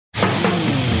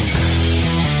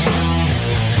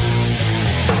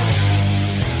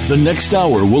The next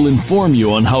hour will inform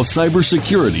you on how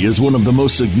cybersecurity is one of the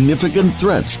most significant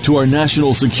threats to our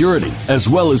national security, as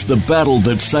well as the battle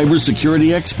that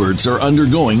cybersecurity experts are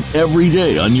undergoing every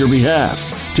day on your behalf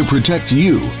to protect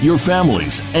you, your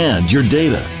families, and your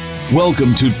data.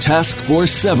 Welcome to Task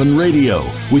Force 7 Radio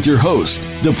with your host,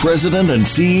 the President and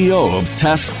CEO of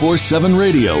Task Force 7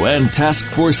 Radio and Task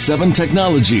Force 7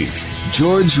 Technologies,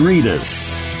 George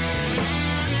Rettas.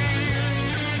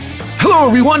 Hello,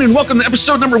 everyone, and welcome to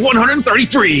episode number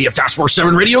 133 of Task Force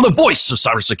 7 Radio, the voice of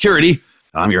cybersecurity.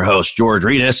 I'm your host, George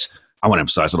Rettas. I want to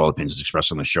emphasize that all opinions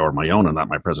expressed on this show are my own and not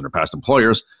my present or past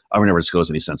employers. I would never disclose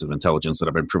any sensitive intelligence that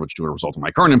I've been privileged to as a result of my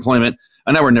current employment,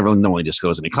 and I would never knowingly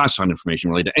disclose any classified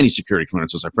information related to any security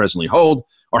clearances I presently hold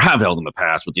or have held in the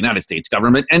past with the United States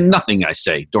government, and nothing I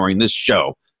say during this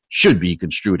show should be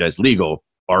construed as legal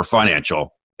or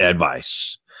financial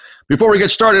advice. Before we get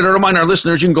started, I remind our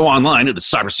listeners you can go online to the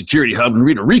Cybersecurity Hub and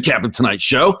read a recap of tonight's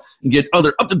show and get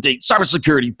other up-to-date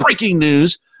cybersecurity breaking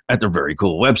news at their very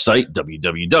cool website,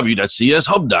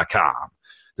 www.cshub.com.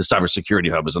 The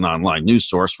Cybersecurity Hub is an online news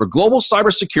source for global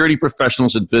cybersecurity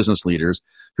professionals and business leaders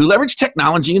who leverage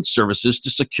technology and services to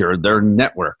secure their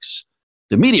networks.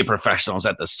 The media professionals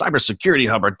at the Cybersecurity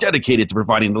Hub are dedicated to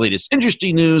providing the latest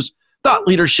industry news, thought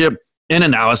leadership, and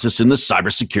analysis in the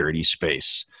cybersecurity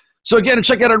space. So again,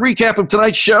 check out a recap of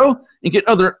tonight's show and get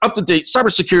other up-to-date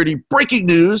cybersecurity breaking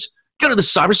news. Go to the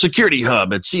Cybersecurity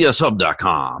Hub at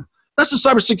cshub.com. That's the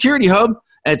Cybersecurity Hub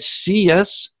at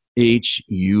cshub.com.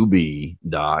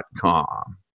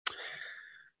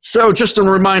 So just a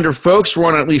reminder, folks, we're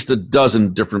on at least a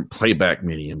dozen different playback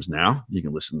mediums now. You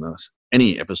can listen to us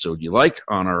any episode you like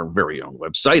on our very own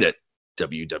website at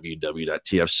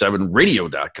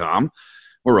www.tf7radio.com.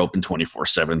 We're open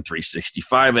 24/7,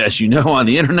 365, as you know, on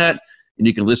the internet, and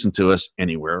you can listen to us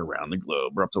anywhere around the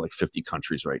globe. We're up to like 50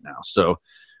 countries right now. So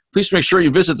please make sure you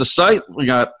visit the site. We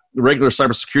got the regular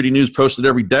cybersecurity news posted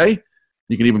every day.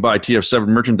 You can even buy TF7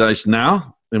 merchandise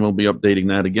now, and we'll be updating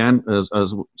that again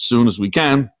as soon as we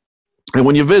can. And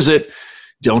when you visit,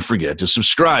 don't forget to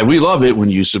subscribe. We love it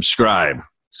when you subscribe.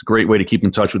 It's a great way to keep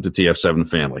in touch with the TF7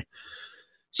 family.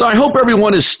 So I hope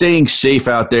everyone is staying safe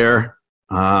out there.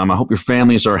 I hope your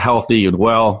families are healthy and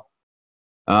well.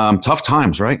 Tough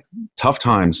times, right? Tough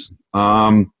times.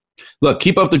 Look,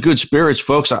 keep up the good spirits,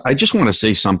 folks. I just want to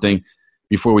say something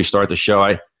before we start the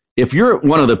show. If you're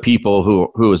one of the people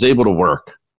who is able to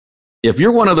work, if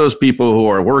you're one of those people who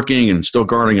are working and still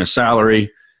garnering a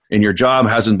salary and your job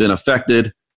hasn't been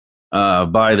affected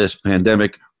by this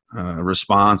pandemic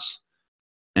response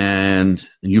and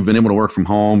you've been able to work from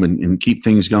home and keep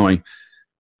things going,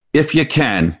 if you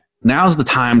can, now's the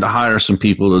time to hire some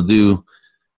people to do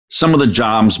some of the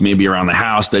jobs maybe around the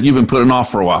house that you've been putting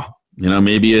off for a while. You know,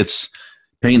 maybe it's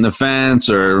painting the fence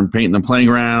or painting the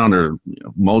playground or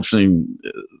mulching,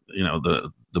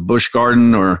 the bush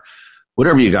garden or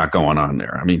whatever you got going on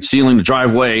there. I mean, sealing the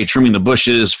driveway, trimming the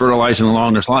bushes, fertilizing the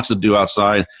lawn. There's lots to do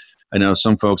outside. I know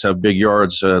some folks have big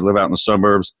yards, live out in the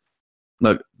suburbs.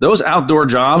 Look, those outdoor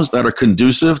jobs that are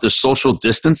conducive to social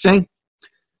distancing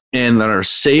and that are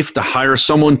safe to hire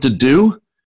someone to do,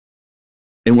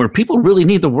 and where people really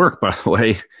need the work, by the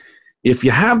way, if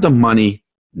you have the money,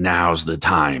 now's the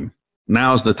time.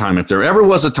 Now's the time. If there ever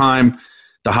was a time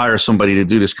to hire somebody to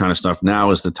do this kind of stuff,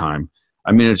 now is the time.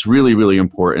 I mean, it's really, really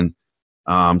important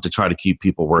to try to keep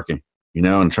people working,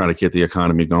 and try to get the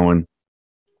economy going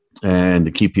and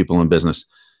to keep people in business.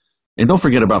 And don't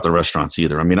forget about the restaurants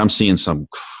either. I mean, I'm seeing some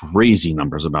crazy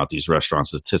numbers about these restaurants.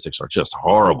 Statistics are just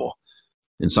horrible.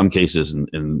 In some cases,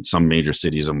 in some major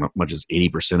cities, as much as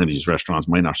 80% of these restaurants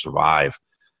might not survive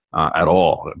at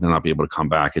all. They'll not be able to come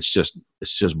back. It's just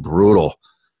brutal.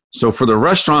 So for the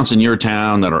restaurants in your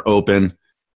town that are open,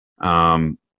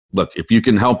 look, if you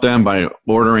can help them by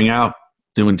ordering out,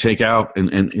 doing takeout,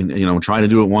 and trying to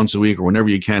do it once a week or whenever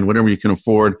you can, whatever you can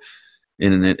afford,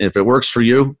 and if it works for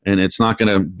you and it's not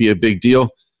going to be a big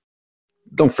deal,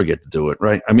 don't forget to do it,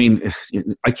 right? I mean,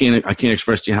 I can't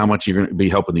express to you how much you're going to be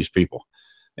helping these people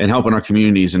and helping our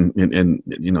communities and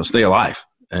stay alive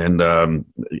and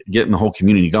getting the whole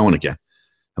community going again.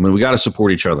 I mean, we got to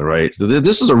support each other, right?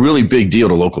 This is a really big deal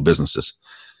to local businesses.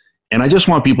 And I just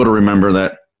want people to remember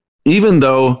that even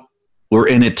though we're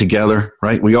in it together,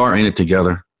 right? We are in it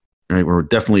together, right? We're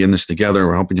definitely in this together.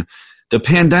 We're helping you. The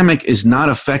pandemic is not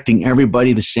affecting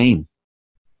everybody the same.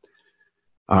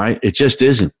 All right? It just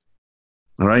isn't.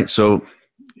 All right? So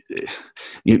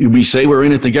we say we're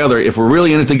in it together. If we're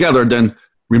really in it together, then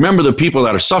remember the people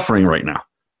that are suffering right now.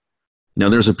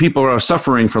 There's a people that are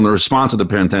suffering from the response to the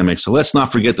pandemic, so let's not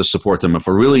forget to support them. If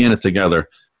we're really in it together,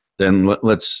 then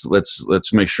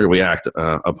let's make sure we act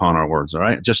upon our words. All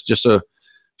right, just a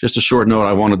just a short note.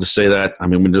 I wanted to say that. I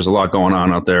mean, there's a lot going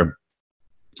on out there,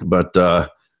 but,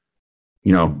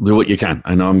 do what you can.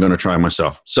 I know I'm going to try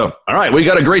myself. So, all right, we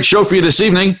got a great show for you this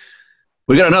evening.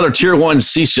 We got another Tier 1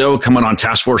 CISO coming on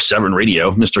Task Force 7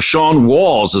 Radio. Mr. Sean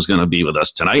Walls is going to be with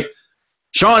us tonight.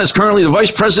 Sean is currently the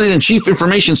Vice President and Chief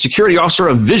Information Security Officer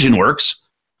of VisionWorks.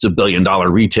 It's a billion-dollar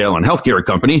retail and healthcare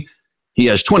company. He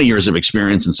has 20 years of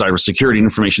experience in cybersecurity and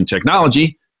information technology.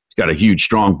 He's got a huge,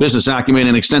 strong business acumen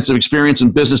and extensive experience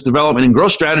in business development and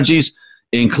growth strategies,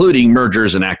 including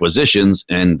mergers and acquisitions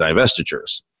and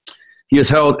divestitures. He has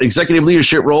held executive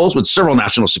leadership roles with several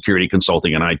national security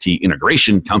consulting and IT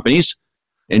integration companies.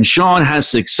 And Sean has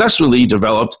successfully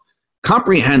developed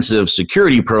comprehensive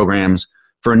security programs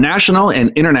for national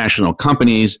and international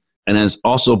companies and has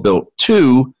also built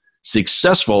 2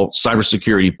 successful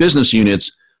cybersecurity business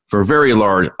units for very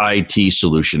large IT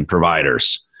solution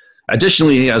providers.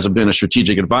 Additionally, he has been a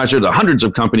strategic advisor to hundreds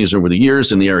of companies over the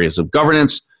years in the areas of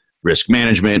governance, risk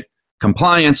management,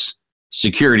 compliance,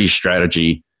 security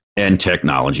strategy, and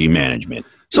technology management.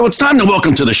 So it's time to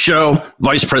welcome to the show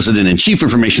Vice President and Chief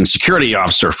Information Security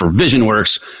Officer for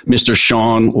VisionWorks, Mr.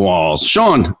 Sean Walls.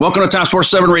 Sean, welcome to Task Force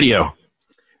 7 Radio.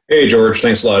 Hey, George.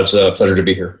 Thanks a lot. It's a pleasure to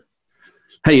be here.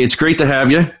 Hey, it's great to have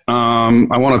you.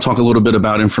 I want to talk a little bit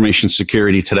about information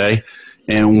security today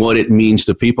and what it means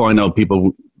to people. I know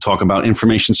people talk about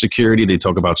information security. They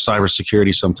talk about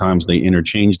cybersecurity. Sometimes they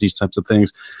interchange these types of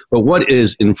things. But what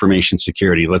is information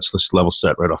security? Let's level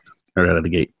set right out of the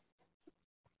gate.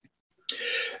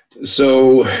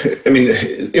 So, I mean,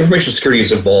 information security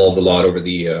has evolved a lot over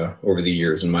the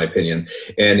years, in my opinion,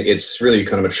 and it's really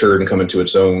kind of matured and come into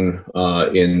its own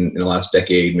in the last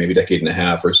decade, maybe decade and a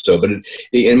half or so. But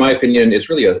in my opinion, it's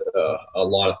really a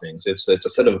lot of things. It's a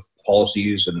set of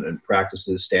policies and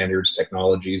practices, standards,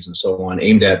 technologies, and so on,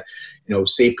 aimed at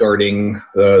safeguarding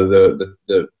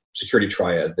the security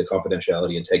triad, the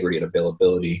confidentiality, integrity, and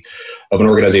availability of an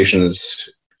organization's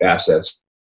assets.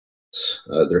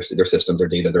 Their systems, their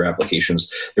data, their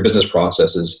applications, their business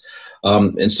processes.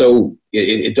 And so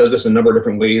it does this in a number of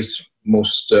different ways,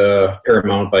 most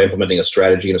paramount by implementing a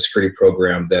strategy and a security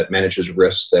program that manages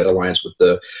risk, that aligns with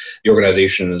the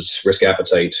organization's risk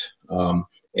appetite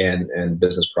and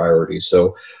business priorities.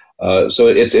 So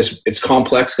it's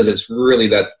complex because it's really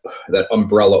that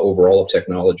umbrella overall of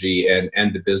technology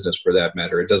and the business for that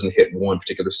matter. It doesn't hit one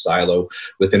particular silo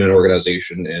within an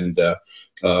organization and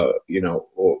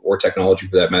or technology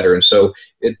for that matter. And so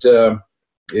it's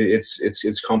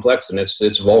complex and it's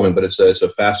evolving, but it's a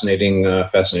fascinating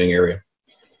area.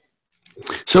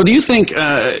 So do you think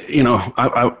I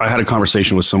had a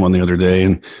conversation with someone the other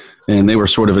day and they were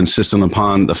sort of insistent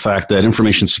upon the fact that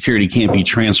information security can't be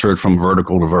transferred from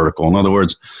vertical to vertical. In other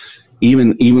words,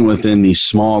 even within these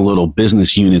small little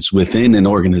business units within an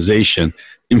organization,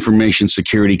 information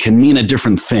security can mean a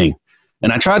different thing.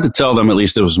 And I tried to tell them, at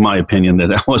least it was my opinion,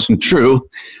 that wasn't true.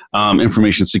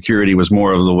 Information security was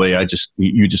more of the way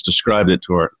you just described it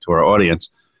to our audience.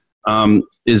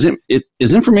 Is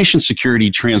information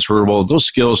security transferable? Those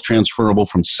skills transferable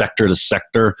from sector to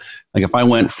sector? Like if I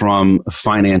went from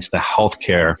finance to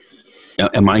healthcare,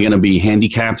 am I going to be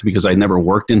handicapped because I never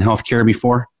worked in healthcare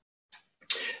before?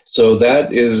 So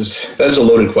that is a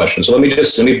loaded question. So let me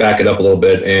back it up a little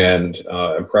bit and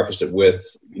preface it with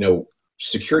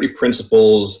security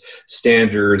principles,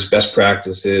 standards, best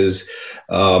practices.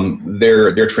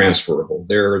 They're transferable.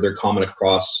 They're common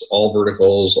across all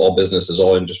verticals, all businesses,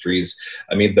 all industries.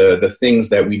 I mean, the things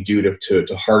that we do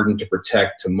to harden, to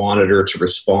protect, to monitor, to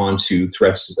respond to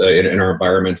threats in our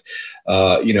environment,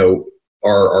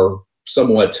 are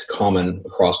somewhat common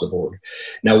across the board.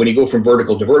 Now, when you go from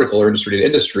vertical to vertical or industry to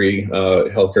industry,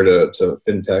 healthcare to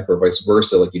fintech or vice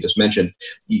versa, like you just mentioned,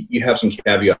 you have some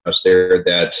caveats there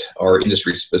that are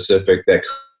industry specific that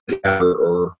could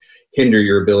or hinder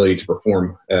your ability to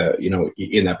perform,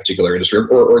 in that particular industry,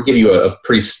 or give you a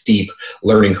pretty steep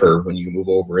learning curve when you move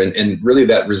over. And really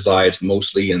that resides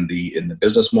mostly in the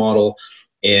business model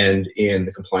and in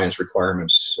the compliance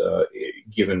requirements,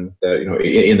 given that,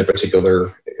 in the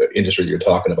particular industry you're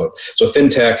talking about. So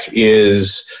fintech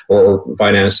or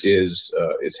finance is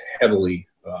heavily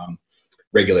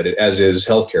regulated, as is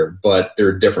healthcare, but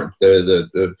they're different.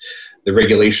 The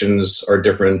regulations are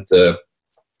different.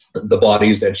 The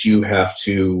bodies that you have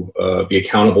to be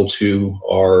accountable to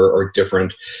are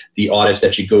different. The audits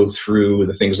that you go through,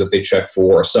 the things that they check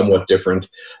for are somewhat different,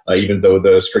 even though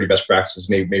the security best practices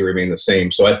may remain the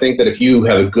same. So I think that if you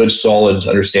have a good, solid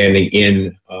understanding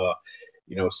in,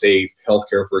 say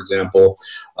healthcare, for example,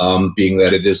 being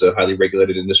that it is a highly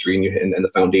regulated industry and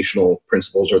the foundational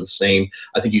principles are the same,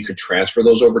 I think you could transfer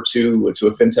those over to a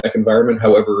fintech environment.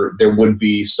 However, there would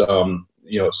be some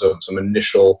some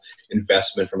initial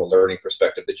investment from a learning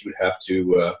perspective that you would have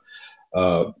to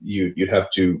you'd have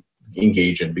to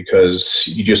engage in, because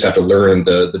you just have to learn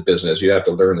the business. You have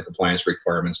to learn the compliance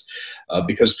requirements,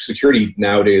 because security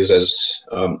nowadays, as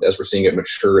we're seeing it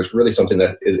mature, is really something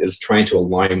that is trying to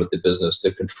align with the business.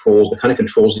 The kind of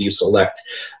controls that you select,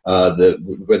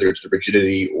 whether it's the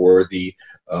rigidity or the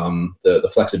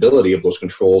flexibility of those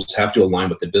controls, have to align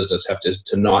with the business, have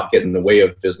to not get in the way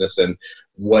of business. And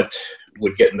what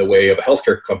would get in the way of a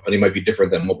healthcare company might be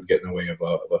different than what would get in the way of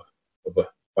a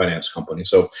finance company.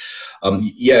 So,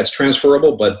 it's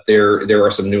transferable, but there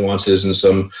are some nuances and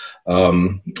some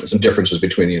differences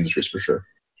between the industries for sure.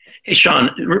 Hey,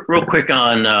 Sean, real quick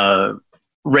on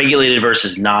regulated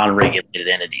versus non-regulated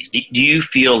entities. Do you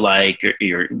feel like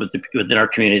you're within our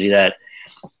community that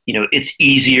it's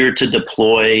easier to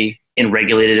deploy in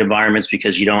regulated environments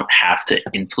because you don't have to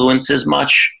influence as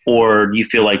much, or do you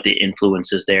feel like the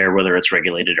influence is there whether it's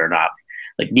regulated or not?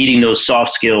 Like needing those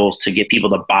soft skills to get people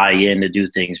to buy in to do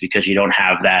things because you don't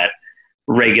have that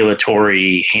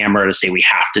regulatory hammer to say we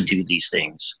have to do these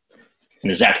things. And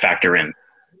does that factor in?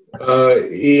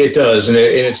 It does, and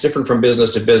it's different from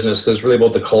business to business because it's really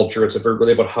about the culture. It's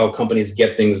really about how companies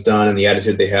get things done and the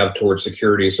attitude they have towards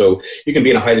security. So you can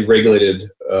be in a highly regulated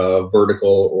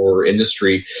vertical or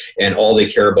industry, and all they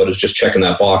care about is just checking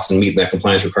that box and meeting that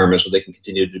compliance requirement so they can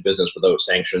continue to do business without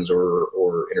sanctions or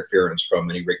interference from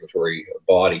any regulatory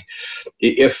body.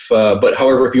 But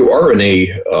however, if you are in a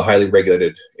highly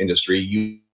regulated industry,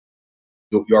 you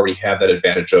already have that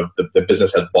advantage of the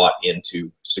business has bought into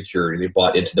security. They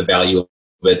bought into the value of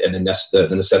it and the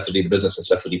necessity, the business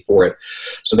necessity for it.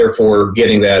 So therefore,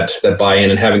 getting that buy-in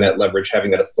and having that leverage,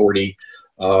 having that authority,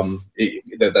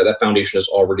 that foundation is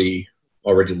already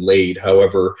laid.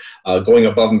 However, going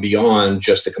above and beyond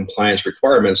just the compliance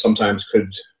requirements sometimes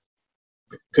could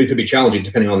be challenging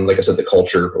depending on, like I said, the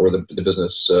culture or the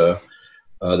business that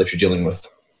you're dealing with.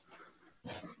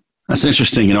 That's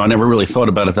interesting. I never really thought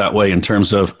about it that way in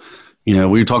terms of,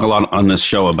 we talk a lot on this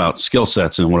show about skill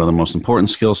sets and what are the most important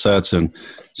skill sets. And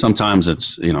sometimes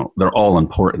it's, they're all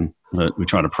important, but we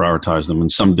try to prioritize them in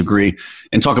some degree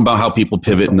and talk about how people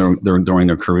pivot during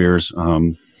their careers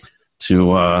to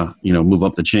move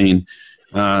up the chain.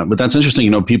 But that's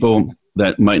interesting. People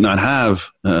that might not have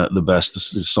the best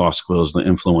soft skills, the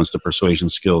influence, the persuasion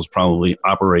skills probably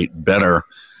operate better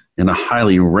in a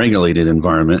highly regulated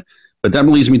environment. But that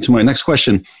leads me to my next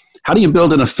question. How do you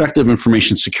build an effective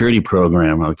information security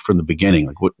program from the beginning?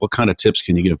 Like what kind of tips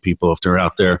can you give people if they're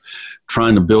out there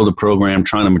trying to build a program,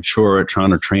 trying to mature it,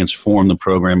 trying to transform the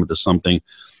program into something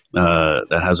that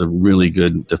has a really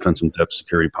good defense and depth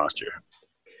security posture?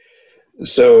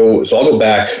 So I'll go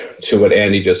back to what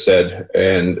Andy just said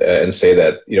and say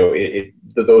that,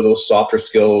 those softer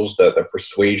skills, the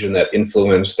persuasion, that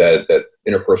influence, that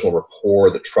interpersonal rapport,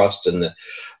 the trust, and the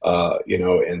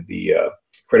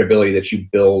credibility that you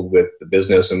build with the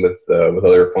business and with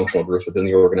other functional groups within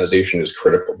the organization is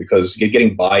critical, because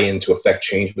getting buy-in to affect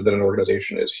change within an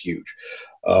organization is huge.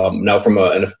 Now, from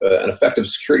an effective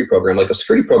security program, like a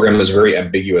security program is a very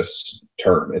ambiguous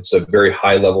term. It's a very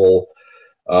high-level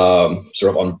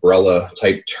sort of umbrella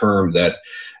type term that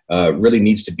really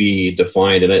needs to be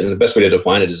defined. And the best way to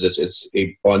define it is it's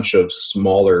a bunch of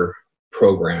smaller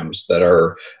programs that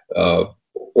are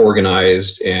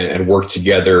organized and work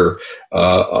together,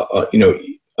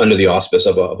 under the auspice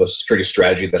of a security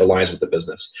strategy that aligns with the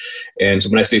business. And so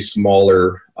when I say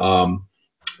smaller,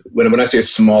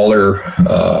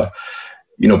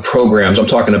 programs, I'm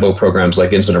talking about programs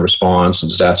like incident response and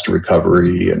disaster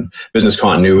recovery and business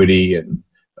continuity and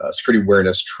security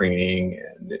awareness training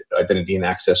and identity and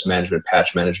access management,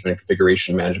 patch management,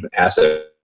 configuration management, asset,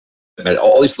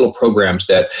 all these little programs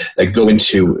that go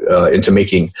into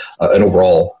making an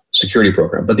overall security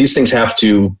program. But these things have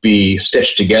to be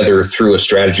stitched together through a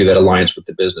strategy that aligns with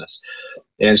the business.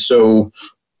 And so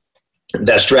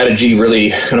that strategy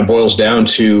really kind of boils down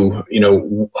to,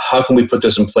 how can we put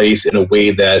this in place in a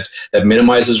way that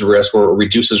minimizes risk or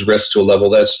reduces risk to a level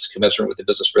that's commensurate with the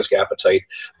business risk appetite,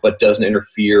 but doesn't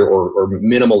interfere or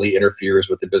minimally interferes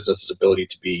with the business's ability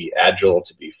to be agile,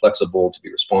 to be flexible, to be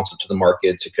responsive to the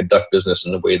market, to conduct business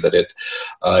in the way that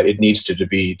it needs to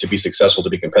be successful, to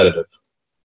be competitive.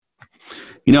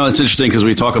 It's interesting because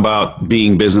we talk about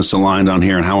being business aligned on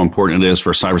here and how important it is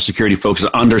for cybersecurity folks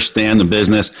to understand the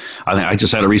business. I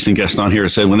just had a recent guest on here who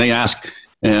said when they ask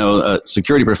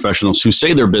security professionals who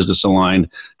say they're business aligned,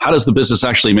 how does the business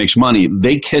actually make money?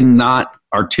 They cannot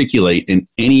articulate in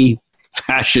any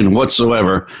fashion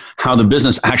whatsoever how the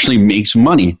business actually makes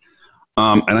money.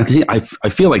 And I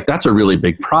feel like that's a really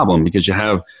big problem because you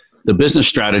have the business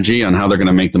strategy on how they're going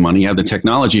to make the money. You have the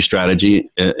technology strategy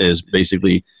is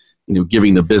basically,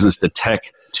 giving the business the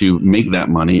tech to make that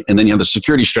money. And then you have the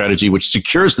security strategy, which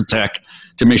secures the tech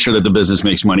to make sure that the business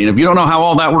makes money. And if you don't know how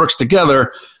all that works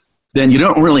together, then you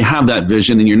don't really have that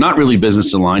vision and you're not really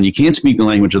business aligned. You can't speak the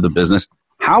language of the business.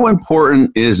 How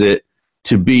important is it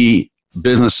to be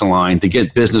business aligned, to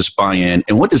get business buy-in?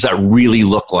 And what does that really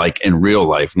look like in real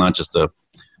life, not just a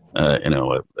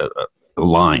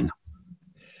line?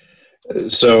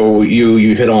 So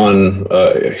you hit on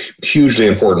a hugely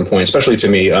important point, especially to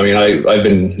me. I mean, I've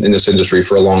been in this industry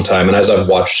for a long time, and as I've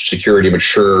watched security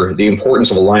mature, the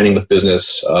importance of aligning with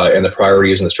business and the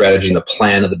priorities and the strategy and the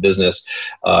plan of the business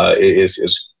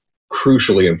is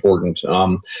crucially important.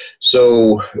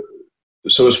 So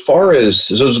as far as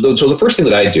the first thing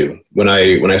that I do when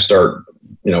I start,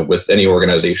 with any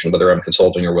organization, whether I'm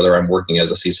consulting or whether I'm working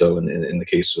as a CISO in the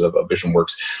case of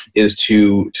VisionWorks, is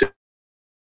to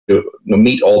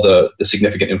meet all the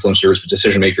significant influencers,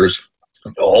 decision makers,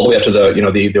 all the way up to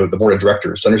the board of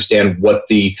directors, to understand what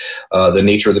the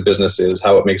nature of the business is,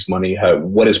 how it makes money,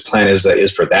 what his plan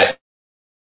is for that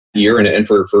year and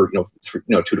for 2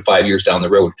 to 5 years down the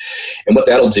road. And what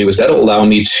that'll do is that'll allow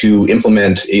me to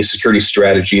implement a security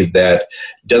strategy that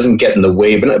doesn't get in the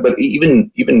way, but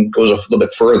even goes a little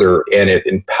bit further, and it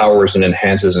empowers and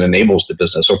enhances and enables the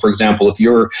business. So, for example, if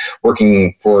you're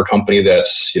working for a company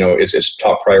that's its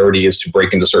top priority is to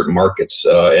break into certain markets,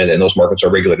 and those markets are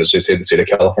regulated, so say the state of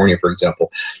California, for example,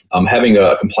 having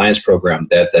a compliance program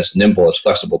that's nimble, that's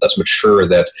flexible, that's mature,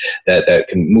 that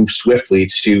can move swiftly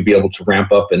to be able to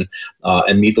ramp up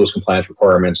and meet those compliance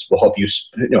requirements will help you,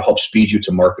 help speed you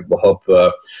to market, will help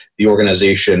the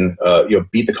organization,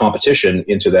 beat the competition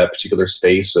into that particular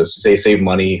space. So save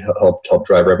money, help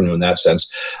drive revenue in that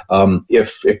sense.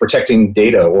 If protecting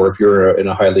data, or if you're in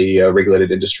a highly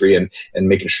regulated industry and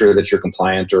making sure that you're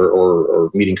compliant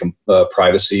or meeting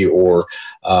privacy or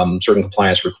certain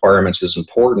compliance requirements is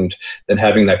important, then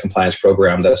having that compliance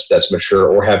program that's mature,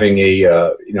 or having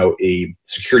a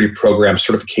security program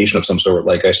certification of some sort,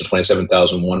 like ISO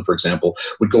 27001, for example,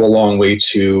 would go a long way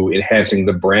to enhancing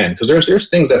the brand. Because there's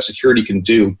things that security can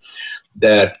do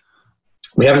that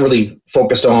we haven't really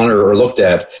focused on or looked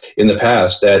at in the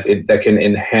past that can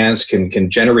enhance, can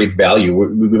generate value.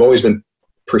 We've always been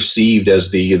perceived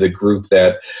as the group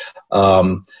that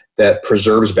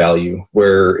preserves value,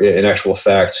 where in actual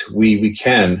fact we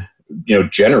can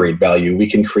generate value. We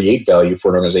can create value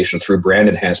for an organization through brand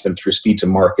enhancement, through speed to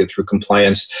market, through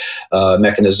compliance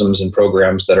mechanisms and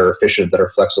programs that are efficient, that are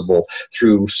flexible,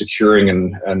 through securing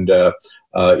and the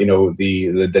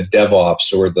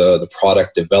DevOps or the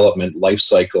product development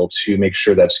lifecycle to make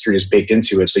sure that security is baked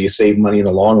into it, so you save money in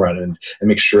the long run and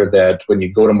make sure that when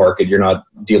you go to market, you're not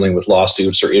dealing with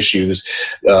lawsuits or issues,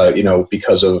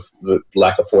 because of the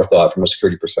lack of forethought from a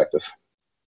security perspective.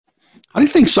 How do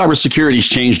you think cybersecurity has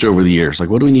changed over the years? Like,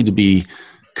 what do we need to be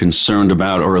concerned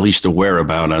about, or at least aware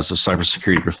about, as a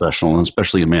cybersecurity professional, and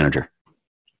especially a manager?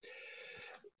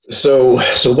 So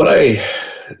what I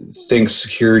think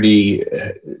security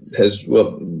has,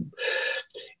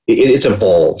 it's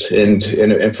evolved,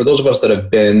 and for those of us that have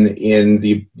been in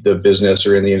the business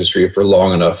or in the industry for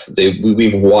long enough,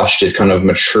 we've watched it kind of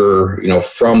mature,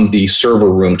 from the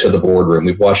server room to the boardroom.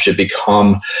 We've watched it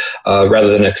become,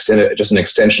 rather than just an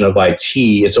extension of IT,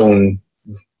 its own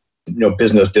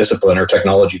business discipline or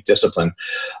technology discipline,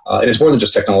 and it's more than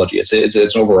just technology. It's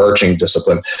an overarching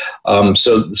discipline.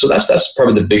 So that's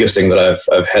probably the biggest thing that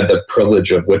I've had the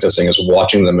privilege of witnessing, is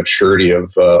watching the maturity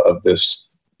of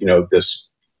this this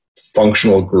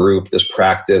functional group, this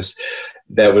practice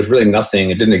that was really nothing.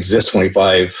 It didn't exist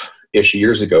 25-ish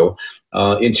years ago,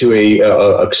 into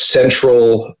a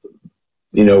central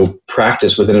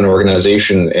practice within an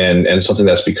organization, and something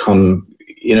that's become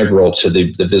integral to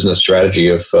the business strategy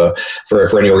of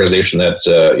for any organization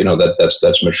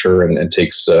that's mature and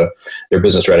takes their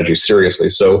business strategy seriously.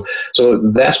 So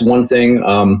that's one thing.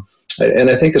 And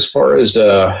I think as far as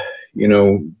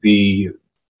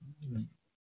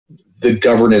the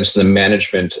governance and the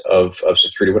management of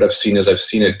security, what I've seen is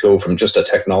it go from just a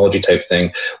technology type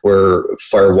thing, where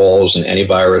firewalls and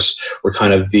antivirus were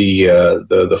kind of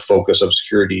the focus of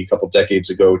security a couple of decades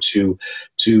ago, to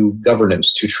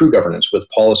governance, to true governance, with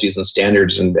policies and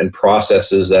standards and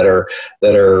processes that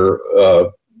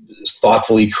are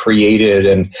thoughtfully created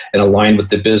and aligned with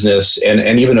the business,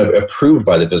 and even approved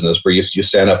by the business, where you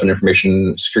stand up an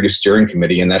information security steering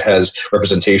committee, and that has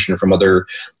representation from other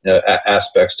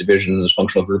aspects, divisions,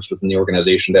 functional groups within the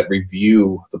organization that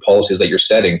review the policies that you're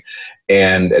setting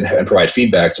and provide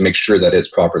feedback to make sure that it's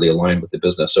properly aligned with the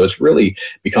business. So it's really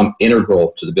become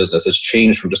integral to the business. It's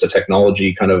changed from just a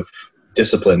technology kind of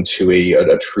discipline to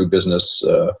a true business,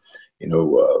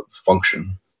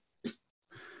 function.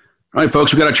 All right,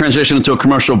 folks, we got to transition into a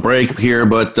commercial break here,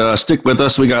 but stick with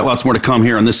us. We got lots more to come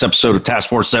here on this episode of Task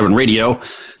Force 7 Radio.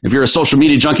 If you're a social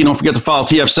media junkie, don't forget to follow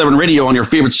TF7 Radio on your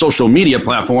favorite social media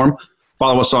platform.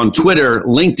 Follow us on Twitter,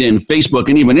 LinkedIn, Facebook,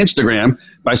 and even Instagram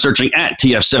by searching at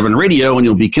TF7 Radio, and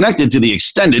you'll be connected to the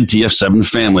extended TF7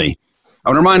 family. I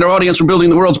want to remind our audience we're building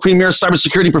the world's premier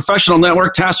cybersecurity professional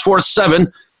network, Task Force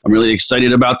 7. I'm really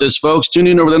excited about this, folks. Tune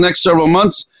in over the next several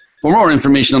months for more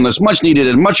information on this much needed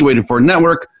and much awaited for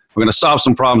network. We're going to solve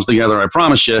some problems together, I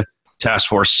promise you. Task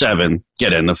Force 7,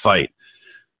 get in the fight.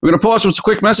 We're going to pause with some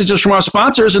quick messages from our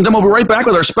sponsors, and then we'll be right back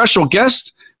with our special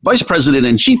guest, Vice President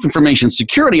and Chief Information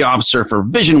Security Officer for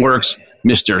VisionWorks,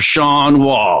 Mr. Sean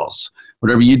Walls.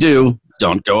 Whatever you do,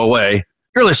 don't go away.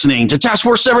 You're listening to Task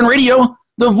Force 7 Radio,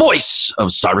 the voice of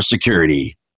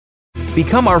cybersecurity.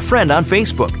 Become our friend on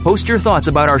Facebook. Post your thoughts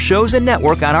about our shows and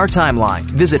network on our timeline.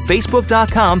 Visit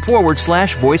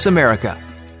facebook.com/Voice America.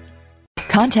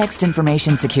 Context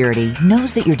Information Security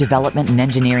knows that your development and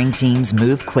engineering teams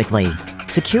move quickly.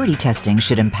 Security testing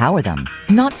should empower them,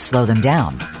 not slow them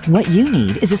down. What you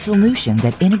need is a solution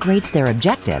that integrates their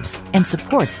objectives and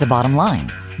supports the bottom line,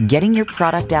 getting your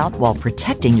product out while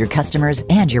protecting your customers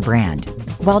and your brand.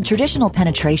 While traditional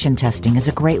penetration testing is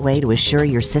a great way to assure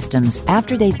your systems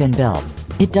after they've been built,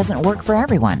 it doesn't work for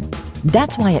everyone.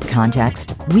 That's why at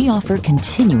Context, we offer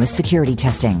continuous security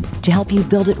testing to help you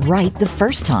build it right the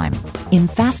first time. In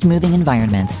fast-moving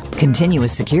environments,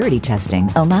 continuous security testing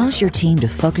allows your team to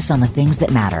focus on the things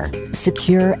that matter: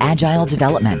 secure, agile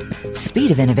development,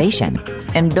 speed of innovation,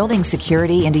 and building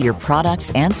security into your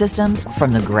products and systems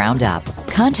from the ground up.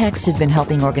 Context has been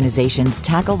helping organizations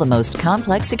tackle the most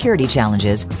complex security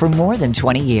challenges for more than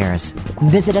 20 years.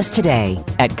 Visit us today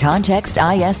at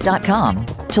contextis.com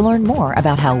to learn more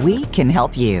about how we can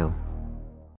help you.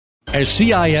 As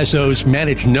CISOs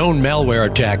manage known malware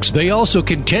attacks, they also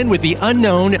contend with the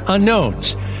unknown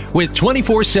unknowns. With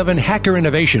 24/7 hacker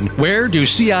innovation, where do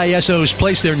CISOs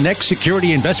place their next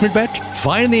security investment bet?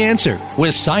 Find the answer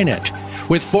with SINET.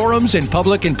 With forums and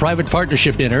public and private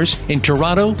partnership dinners in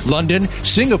Toronto, London,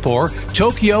 Singapore,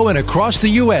 Tokyo, and across the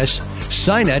U.S.,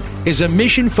 SINET is a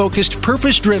mission-focused,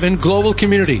 purpose-driven global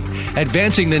community,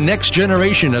 advancing the next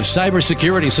generation of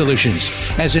cybersecurity solutions.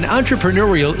 As an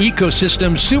entrepreneurial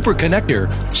ecosystem superconnector,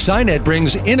 SINET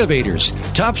brings innovators,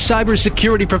 top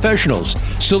cybersecurity professionals,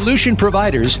 solution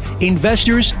providers,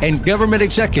 investors, and government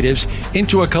executives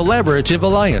into a collaborative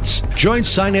alliance. Join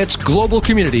SINET's global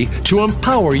community to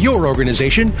empower your organization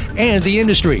and the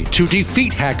industry to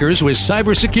defeat hackers with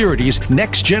cybersecurity's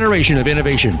next generation of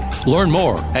innovation. Learn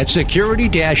more at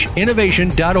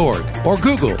security-innovation.org or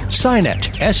Google SINET,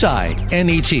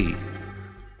 S-I-N-E-T.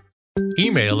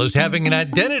 Email is having an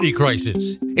identity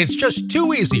crisis. It's just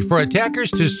too easy for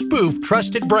attackers to spoof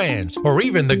trusted brands or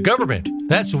even the government.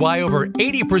 That's why over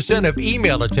 80% of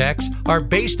email attacks are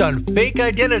based on fake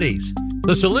identities.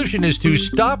 The solution is to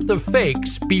stop the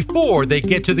fakes before they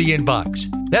get to the inbox.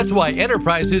 That's why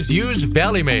enterprises use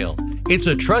ValleyMail. It's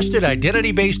a trusted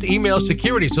identity-based email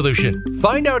security solution.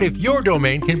 Find out if your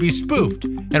domain can be spoofed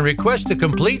and request a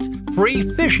complete free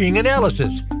phishing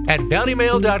analysis at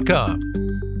valleymail.com.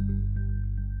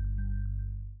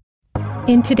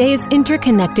 In today's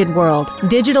interconnected world,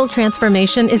 digital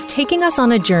transformation is taking us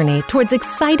on a journey towards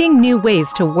exciting new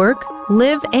ways to work,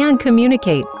 live, and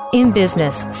communicate. In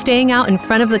business, staying out in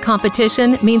front of the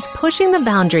competition means pushing the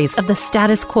boundaries of the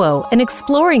status quo and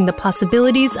exploring the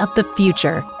possibilities of the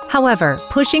future. However,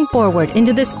 pushing forward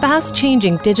into this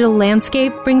fast-changing digital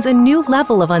landscape brings a new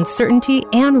level of uncertainty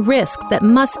and risk that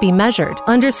must be measured,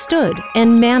 understood,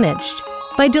 and managed.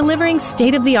 By delivering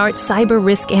state-of-the-art cyber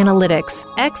risk analytics,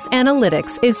 X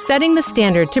Analytics is setting the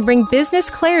standard to bring business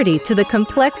clarity to the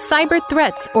complex cyber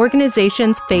threats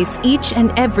organizations face each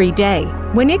and every day.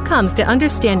 When it comes to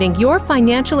understanding your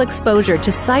financial exposure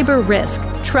to cyber risk,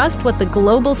 trust what the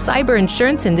global cyber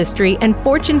insurance industry and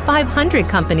Fortune 500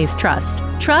 companies trust.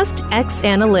 Trust X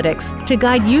Analytics to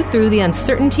guide you through the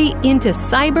uncertainty into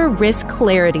cyber risk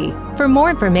clarity. For more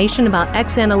information about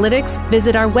X Analytics,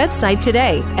 visit our website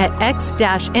today at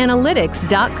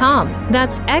x-analytics.com.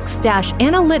 That's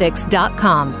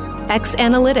x-analytics.com. X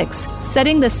Analytics,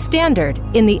 setting the standard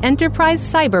in the enterprise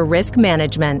cyber risk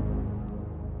management.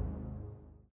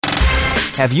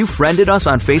 Have you friended us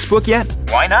on Facebook yet?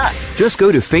 Why not? Just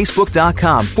go to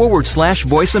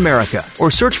facebook.com/Voice America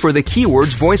or search for the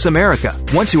keywords Voice America.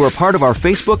 Once you are part of our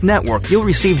Facebook network, you'll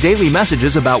receive daily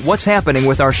messages about what's happening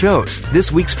with our shows,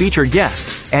 this week's featured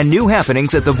guests, and new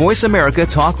happenings at the Voice America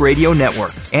Talk Radio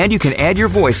Network. And you can add your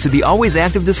voice to the always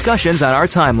active discussions on our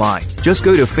timeline. Just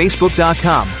go to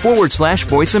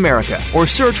facebook.com/Voice America or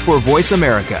search for Voice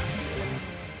America.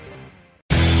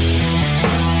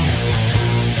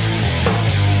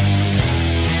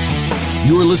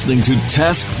 You're listening to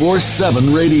Task Force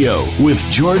 7 Radio with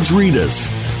George Ritas.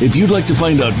 If you'd like to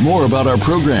find out more about our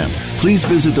program, please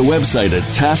visit the website at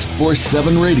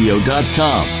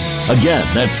taskforce7radio.com. Again,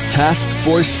 that's Task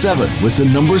Force 7 with the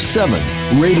number 7,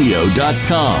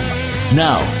 radio.com.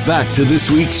 Now, back to this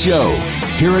week's show.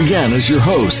 Here again is your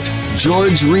host,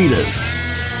 George Ritas.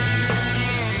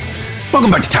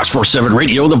 Welcome back to Task Force 7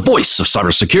 Radio, the voice of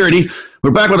cybersecurity.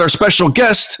 We're back with our special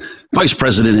guest, Vice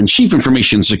President and Chief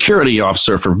Information Security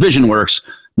Officer for VisionWorks,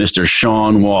 Mr.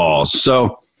 Sean Walls.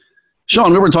 So,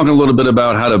 Sean, we were talking a little bit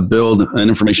about how to build an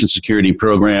information security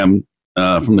program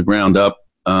from the ground up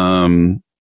in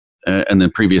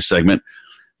the previous segment.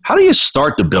 How do you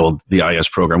start to build the IS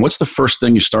program? What's the first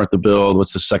thing you start to build?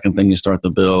 What's the second thing you start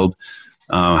to build?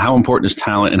 How important is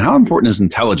talent? And how important is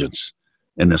intelligence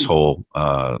in this whole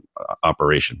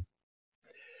operation?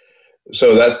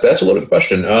 So that's a loaded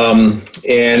question. And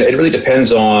it really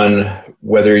depends on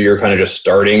whether you're kind of just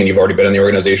starting and you've already been in the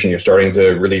organization, you're starting to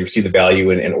really see the value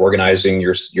in organizing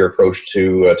your approach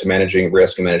to managing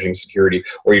risk and managing security,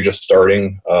 or you're just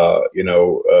starting,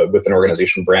 with an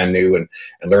organization brand new and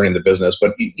learning the business.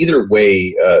 But either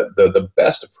way, the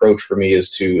best approach for me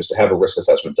is to have a risk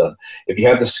assessment done. If you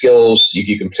have the skills,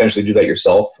 you can potentially do that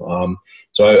yourself.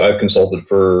 So I've consulted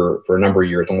for a number of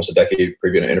years, almost a decade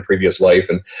in a previous life,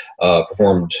 and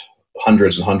performed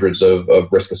hundreds and hundreds of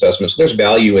risk assessments. So there's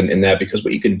value in that, because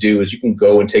what you can do is you can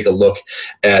go and take a look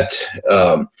at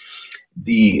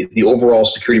the overall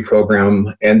security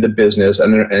program and the business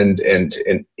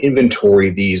and inventory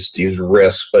these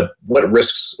risks. But what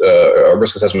risks a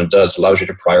risk assessment does allows you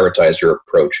to prioritize your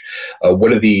approach.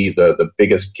 What are the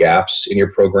biggest gaps in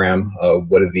your program?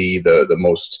 What are the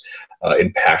most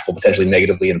impactful, potentially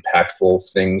negatively impactful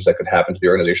things that could happen to the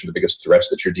organization, the biggest threats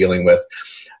that you're dealing with?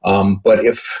 But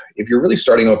if you're really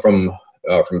starting out from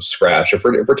scratch, if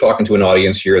we're talking to an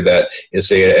audience here that is,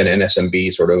 say, an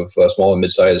SMB, sort of small and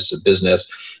mid-sized business,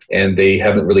 and they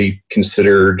haven't really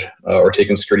considered or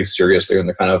taken security seriously, and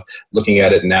they're kind of looking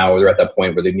at it now, they're at that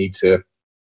point where they need to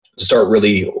start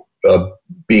really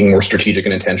being more strategic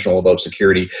and intentional about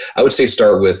security, I would say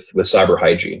start with cyber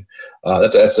hygiene.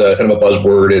 That's a kind of a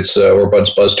buzzword. It's or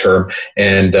buzz term,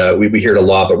 and we hear it a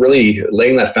lot. But really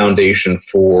laying that foundation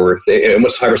for and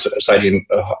what cyber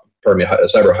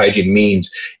hygiene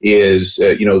means is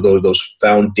those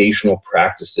foundational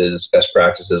practices, best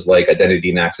practices like identity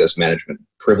and access management,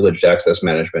 privileged access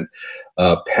management,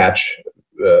 patch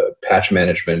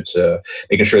management,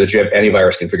 making sure that you have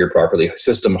antivirus configured properly,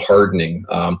 system hardening,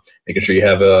 making sure you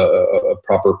have a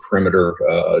proper perimeter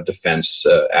defense,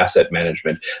 asset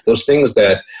management, those things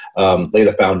that lay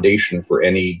the foundation for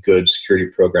any good security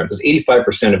program. Because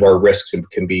 85% of our risks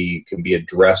can be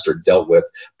addressed or dealt with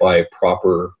by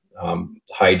proper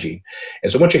hygiene.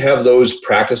 And so once you have those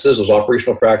practices, those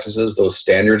operational practices, those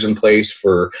standards in place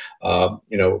for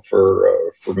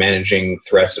managing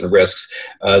threats and risks,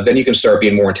 then you can start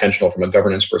being more intentional from a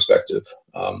governance perspective,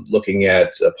 looking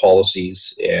at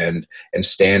policies and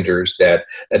standards that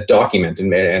document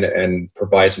and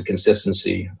provide some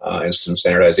consistency and some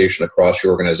standardization across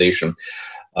your organization.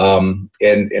 And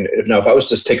if I was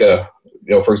to take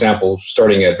for example,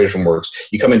 starting at VisionWorks,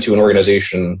 you come into an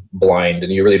organization blind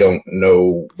and you really don't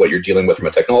know what you're dealing with from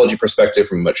a technology perspective,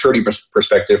 from a maturity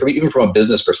perspective, even from a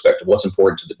business perspective, what's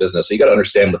important to the business. So you got to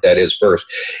understand what that is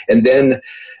first. And then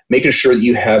making sure that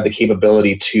you have the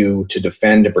capability to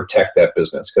defend and protect that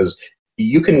business, because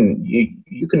you can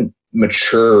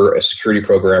mature a security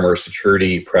program or a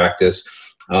security practice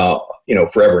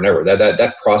forever and ever.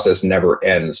 That process never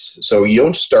ends. So you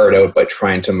don't start out by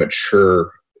trying to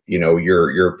mature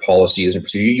your policies and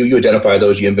procedures. You identify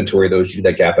those, you inventory those, you do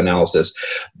that gap analysis,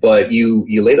 but you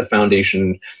lay the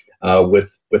foundation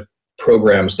with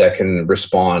programs that can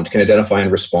identify and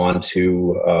respond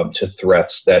to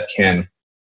threats that can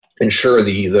ensure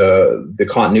the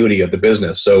continuity of the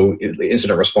business. So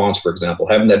incident response, for example,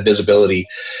 having that visibility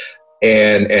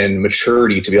and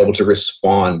maturity to be able to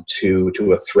respond to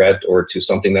a threat or to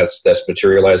something that's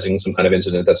materializing, some kind of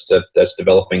incident that's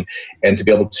developing, and to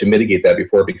be able to mitigate that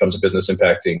before it becomes a business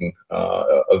impacting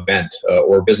event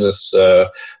or business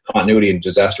continuity and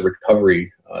disaster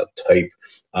recovery type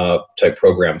type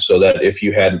program, so that if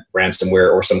you had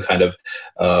ransomware or some kind of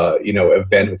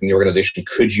event within the organization,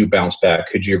 could you bounce back?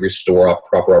 Could you restore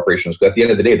proper operations? But at the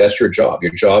end of the day, that's your job.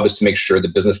 Your job is to make sure the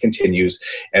business continues,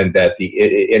 and that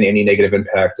any negative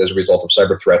impact as a result of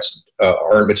cyber threats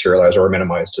aren't materialized or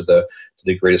minimized to the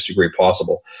greatest degree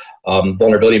possible.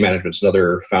 Vulnerability management is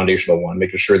another foundational one,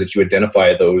 making sure that you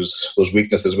identify those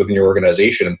weaknesses within your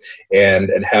organization and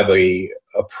have a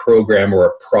program or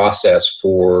a process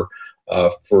for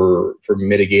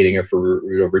mitigating or for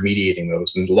remediating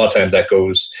those. And a lot of times that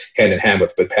goes hand in hand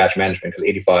with patch management, because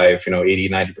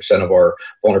 80-90% of our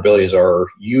vulnerabilities are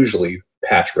usually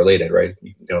patch related, right?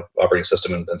 Operating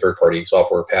system and third party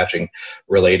software patching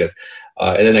related.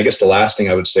 And then I guess the last thing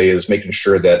I would say is making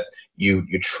sure that you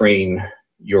train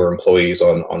your employees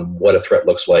on what a threat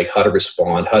looks like, how to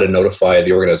respond, how to notify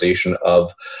the organization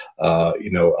of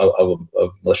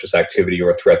malicious activity or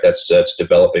a threat that's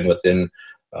developing within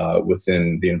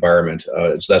the environment.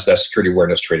 So that's security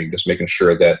awareness training, just making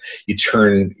sure that you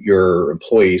turn your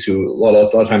employees, who a lot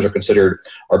of times are considered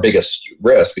our biggest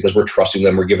risk because we're trusting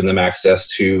them, we're giving them access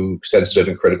to sensitive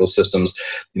and critical systems,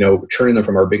 turning them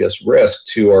from our biggest risk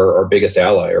to our biggest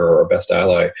ally or our best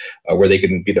ally, where they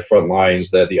can be the front lines,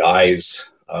 the eyes,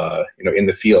 in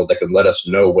the field that can let us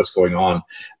know what's going on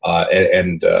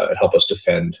and help us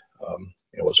defend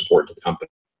what's important to the company.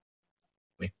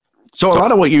 So a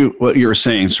lot of what you were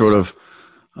saying sort of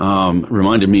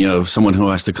reminded me of someone who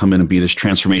has to come in and be this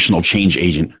transformational change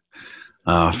agent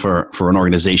for an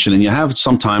organization. And you have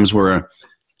sometimes where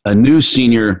a new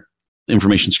senior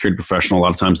information security professional, a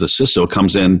lot of times the CISO,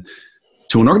 comes in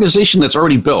to an organization that's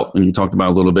already built. And you talked about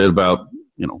a little bit about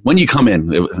when you come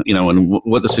in, and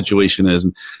what the situation is.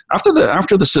 And after the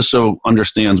CISO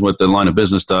understands what the line of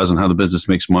business does and how the business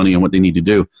makes money and what they need to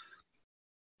do,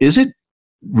 is it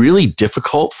really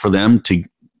difficult for them to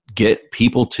get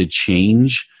people to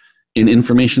change in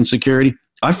information security?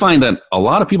 I find that a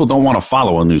lot of people don't want to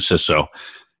follow a new CISO.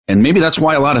 And maybe that's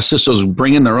why a lot of CISOs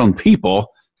bring in their own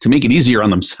people to make it easier on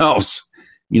themselves.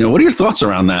 What are your thoughts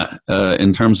around that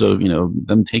in terms of,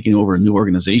 them taking over a new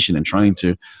organization and trying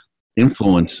to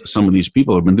influence some of these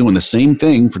people who have been doing the same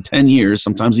thing for 10 years,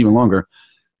 sometimes even longer,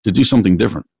 to do something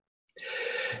different?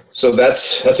 So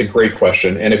that's a great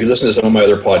question. And if you listen to some of my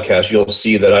other podcasts, you'll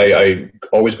see that I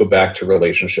always go back to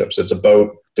relationships. It's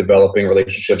about developing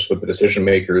relationships with the decision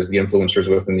makers, the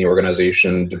influencers within the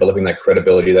organization, developing that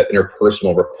credibility, that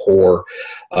interpersonal rapport.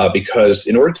 Because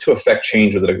in order to affect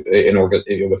change within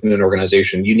an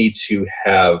organization, you need to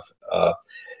have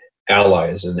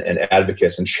allies and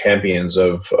advocates and champions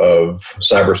of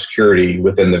cybersecurity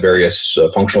within the various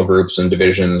functional groups and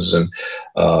divisions and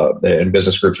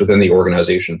business groups within the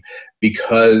organization,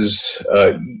 because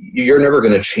you're never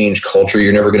going to change culture.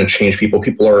 You're never going to change people.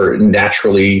 People are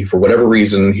naturally, for whatever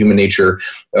reason, human nature,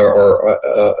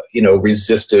 are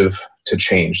resistive to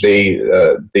change. They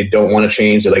don't want to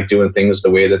change. They like doing things the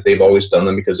way that they've always done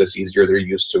them because it's easier. They're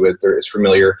used to it. It's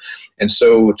familiar. And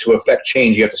so to affect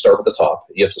change, you have to start with the top.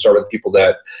 You have to start with the people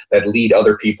that lead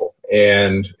other people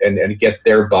and get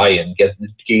their buy-in,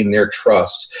 gain their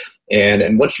trust.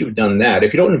 And once you've done that,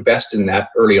 if you don't invest in that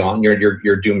early on,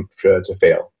 you're doomed to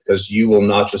fail, because you will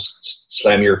not just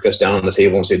slam your fist down on the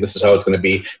table and say, this is how it's going to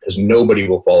be, because nobody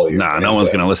will follow you. No one's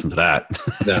going to listen to that.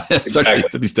 No,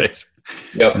 exactly. These days.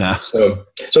 Yep. Nah. So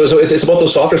it's about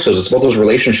those softer skills. It's about those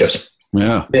relationships.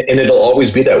 Yeah. And it'll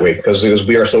always be that way, because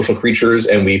we are social creatures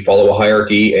and we follow a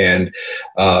hierarchy, and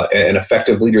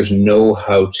effective leaders know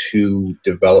how to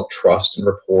develop trust and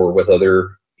rapport with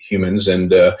other humans,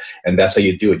 and that's how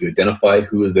you do it. You identify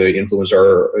who the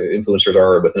influencers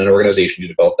are within an organization. You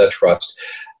develop that trust,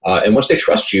 and once they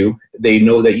trust you, they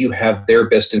know that you have their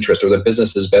best interest or the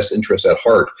business's best interest at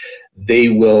heart.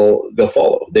 They'll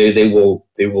follow. They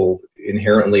will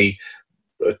inherently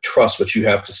trust what you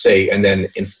have to say, and then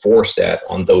enforce that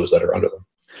on those that are under them.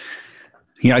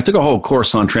 Yeah, I took a whole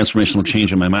course on transformational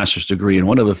change in my master's degree, and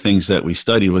one of the things that we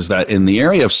studied was that in the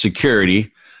area of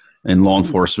security and law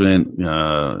enforcement,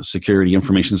 security,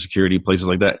 information security, places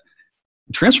like that,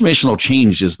 transformational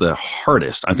change is the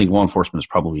hardest. I think law enforcement is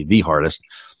probably the hardest.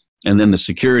 And then the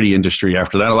security industry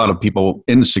after that, a lot of people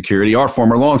in security are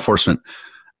former law enforcement.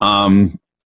 And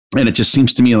it just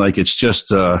seems to me like it's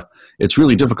just, it's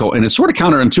really difficult. And it's sort of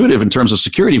counterintuitive in terms of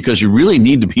security, because you really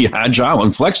need to be agile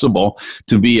and flexible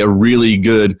to be a really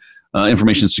good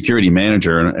information security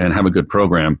manager and have a good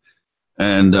program.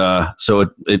 And so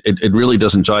it really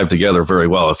doesn't jive together very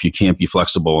well if you can't be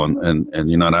flexible and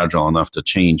you're not agile enough to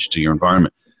change to your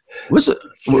environment.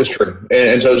 It's true.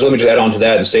 And so let me just add on to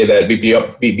that and say that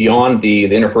beyond the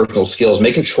interpersonal skills,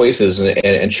 making choices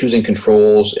and choosing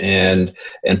controls and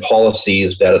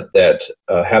policies that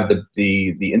have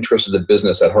the interest of the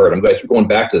business at heart. I'm going to keep going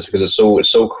back to this because it's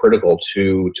so critical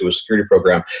to a security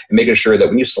program, and making sure that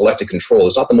when you select a control,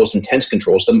 it's not the most intense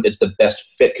control, it's the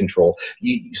best fit control.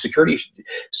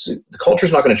 The culture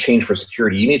is not going to change for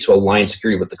security. You need to align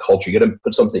security with the culture. You got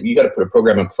to put a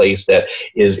program in place that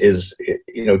is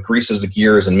greases the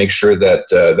gears and make sure that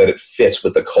it fits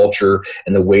with the culture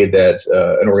and the way that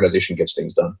an organization gets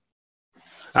things done.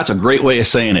 That's a great way of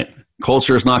saying it.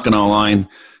 Culture is not going to align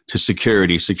to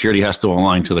security. Security has to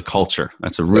align to the culture.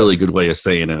 That's a really good way of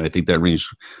saying it. I think that rings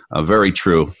very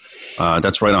true.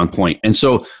 That's right on point. And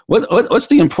so what's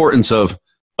the importance of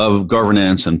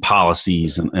governance and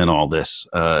policies and all this?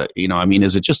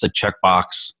 Is it just a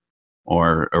checkbox,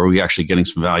 or are we actually getting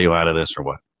some value out of this, or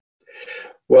what?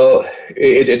 Well,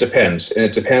 it depends, and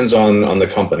it depends on the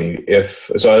company.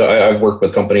 I've worked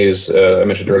with companies. I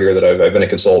mentioned earlier that I've been a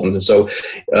consultant, and so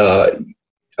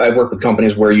I've worked with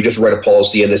companies where you just write a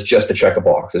policy and it's just to check a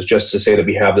box. It's just to say that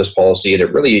we have this policy, and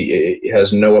it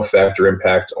has no effect or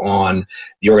impact on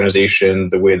the organization,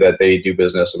 the way that they do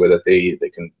business, the way that they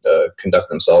can conduct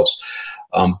themselves.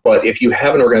 But if you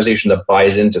have an organization that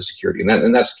buys into security,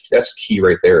 and that's key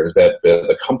right there, is that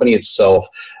the company itself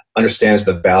understands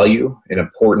the value and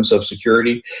importance of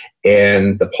security,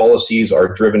 and the policies are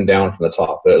driven down from the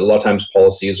top. But a lot of times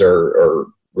policies are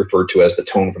referred to as the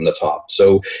tone from the top.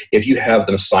 So if you have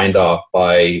them signed off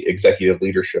by executive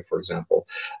leadership, for example,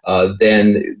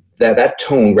 then that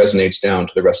tone resonates down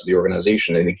to the rest of the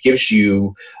organization, and it gives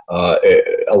you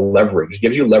a leverage. It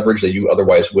gives you leverage that you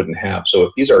otherwise wouldn't have. So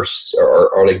if these are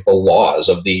like the laws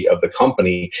of the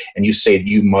company, and you say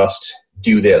you must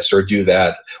do this or do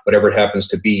that, whatever it happens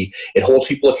to be, it holds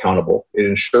people accountable. It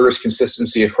ensures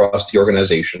consistency across the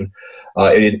organization.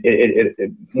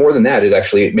 More than that,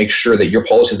 it makes sure that your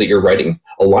policies that you're writing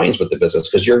aligns with the business,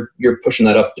 because you're pushing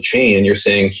that up the chain, and you're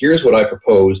saying, here's what I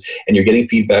propose, and you're getting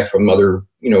feedback from other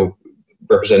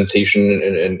representation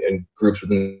and groups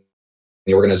within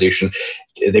the organization.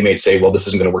 They may say, well, this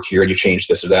isn't going to work here, and you change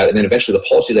this or that. And then eventually the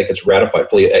policy that gets ratified,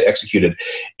 fully executed,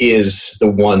 is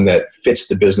the one that fits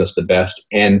the business the best.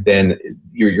 And then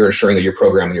you're ensuring that your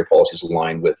program and your policies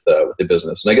align with the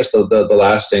business. And I guess the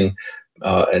last thing,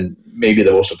 and maybe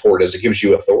the most important, is it gives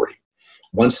you authority.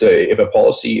 If a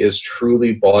policy is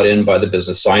truly bought in by the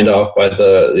business, signed off by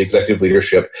the executive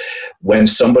leadership, when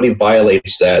somebody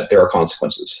violates that, there are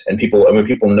consequences. And when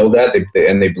people know that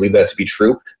and they believe that to be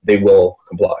true, they will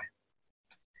comply.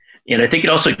 And I think it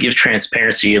also gives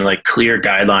transparency and clear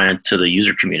guidelines to the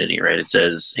user community, right? It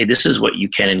says, hey, this is what you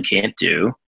can and can't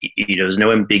do. There's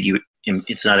no ambiguity.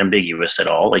 It's not ambiguous at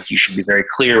all. You should be very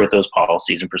clear with those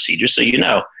policies and procedures, so you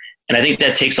know. And I think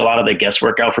that takes a lot of the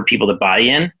guesswork out for people to buy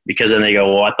in, because then they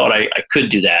go, well, I thought I could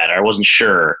do that, or I wasn't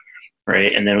sure,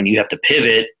 right? And then when you have to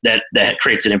pivot, that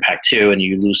creates an impact too, and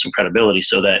you lose some credibility.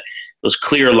 So that those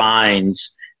clear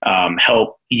lines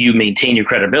help you maintain your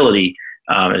credibility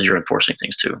as you're enforcing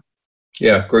things too.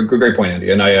 Yeah, great point,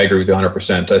 Andy. And I agree with you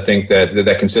 100%. I think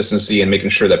that consistency and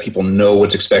making sure that people know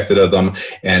what's expected of them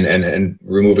and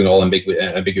removing all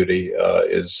ambiguity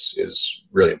is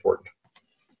really important.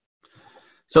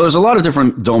 So there's a lot of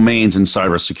different domains in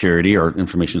cybersecurity, or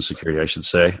information security, I should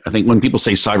say. I think when people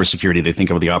say cybersecurity, they think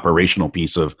of the operational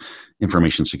piece of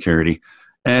information security.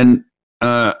 And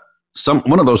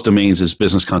one of those domains is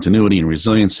business continuity and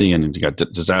resiliency, and you got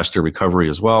disaster recovery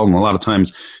as well. And a lot of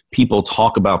times people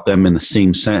talk about them in the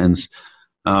same sentence.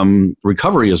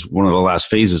 Recovery is one of the last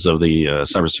phases of the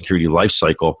cybersecurity life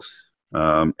cycle.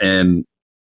 And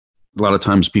a lot of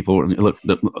times people look,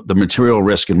 the material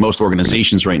risk in most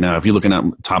organizations right now, if you're looking at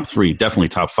top 3, definitely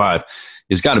top 5,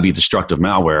 has got to be destructive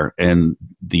malware and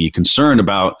the concern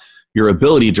about your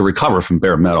ability to recover from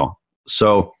bare metal.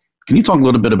 So can you talk a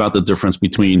little bit about the difference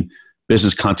between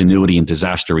business continuity and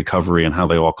disaster recovery and how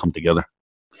they all come together?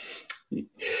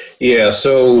 Yeah,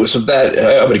 so that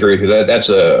I would agree with you. That's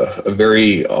a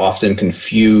very often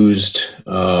confused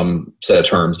set of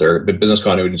terms there. Business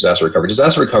continuity and disaster recovery.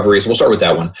 Disaster recovery, so we'll start with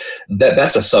that one.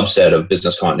 That's a subset of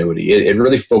business continuity. It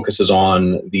really focuses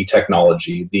on the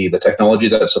technology, the technology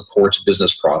that supports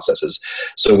business processes.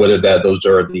 So whether those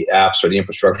are the apps or the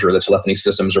infrastructure or the telephony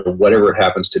systems or whatever it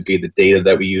happens to be, the data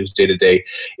that we use day to day,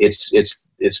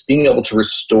 it's being able to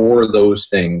restore those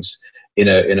things in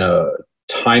a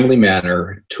timely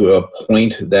manner to a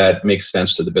point that makes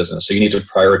sense to the business. So you need to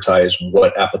prioritize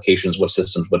what applications, what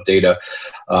systems, what data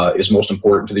is most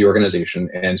important to the organization,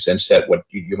 and set what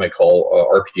you might call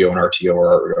RPO and RTO,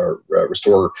 or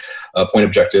restore point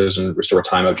objectives and restore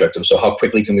time objectives. So how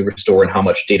quickly can we restore and how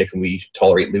much data can we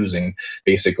tolerate losing,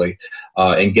 basically,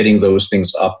 and getting those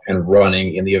things up and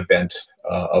running in the event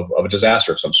of a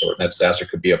disaster of some sort. And that disaster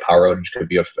could be a power outage, could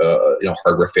be a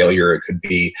hardware failure, it could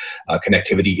be a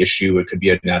connectivity issue, it could be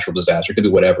a natural disaster, it could be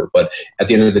whatever. But at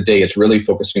the end of the day, it's really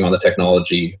focusing on the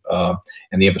technology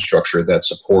and the infrastructure that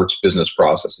supports business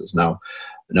processes. Now,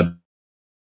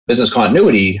 business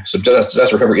continuity, so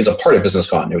disaster recovery is a part of business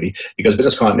continuity, because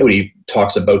business continuity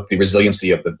talks about the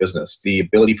resiliency of the business, the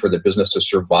ability for the business to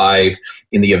survive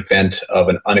in the event of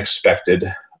an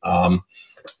unexpected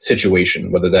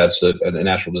situation, whether that's a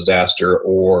natural disaster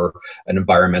or an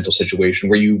environmental situation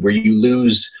where you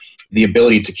lose the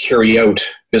ability to carry out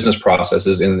business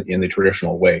processes in the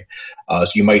traditional way.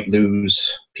 So you might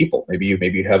lose people. Maybe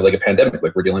you have like a pandemic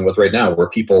like we're dealing with right now, where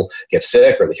people get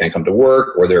sick or they can't come to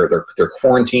work, or they're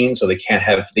quarantined, so they can't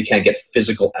get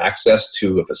physical access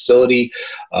to a facility.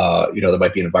 There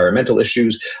might be environmental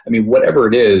issues. I mean, whatever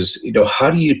it is, how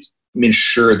do you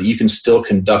ensure that you can still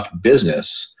conduct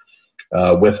business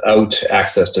without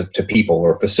access to people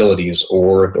or facilities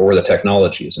or the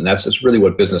technologies? And that's really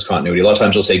what business continuity. A lot of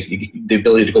times they'll say the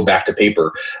ability to go back to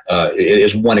paper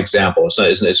is one example.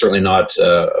 It's certainly not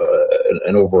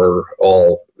an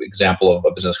overall example of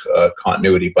a business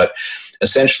continuity, but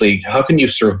essentially, how can you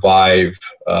survive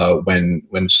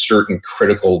when certain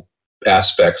critical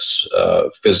aspects,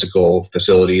 physical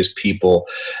facilities, people,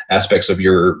 aspects of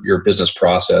your business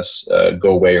process go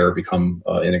away or become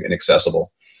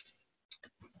inaccessible?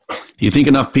 Do you think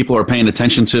enough people are paying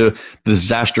attention to the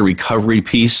disaster recovery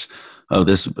piece of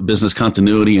this business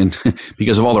continuity? And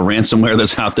because of all the ransomware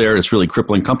that's out there, it's really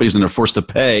crippling companies, and they're forced to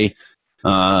pay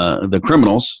the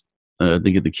criminals to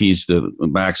get the keys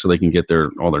back so they can get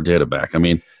all their data back. I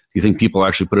mean, do you think people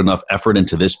actually put enough effort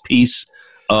into this piece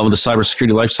of the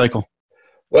cybersecurity life cycle?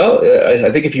 Well,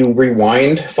 I think if you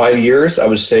rewind 5 years, I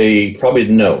would say probably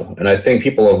no. And I think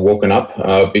people have woken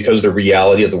up because of the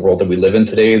reality of the world that we live in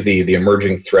today, the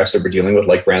emerging threats that we're dealing with,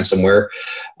 like ransomware,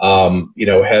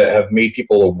 have made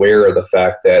people aware of the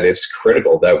fact that it's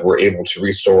critical that we're able to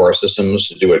restore our systems,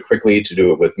 to do it quickly, to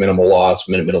do it with minimal loss,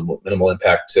 minimal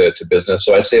impact to business.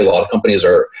 So I'd say a lot of companies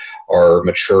are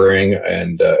maturing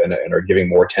and are giving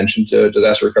more attention to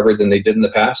disaster recovery than they did in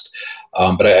the past.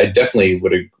 But I definitely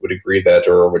would agree that,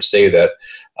 or would say that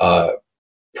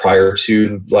prior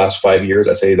to the last 5 years,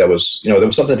 I'd say that was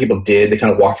something that people did. They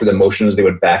kind of walked through the motions. They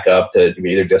would back up to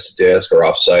either disk to disk or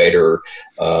offsite or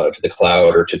to the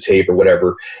cloud or to tape or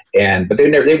whatever. But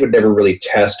they would never really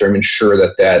test or ensure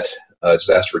that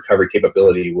disaster recovery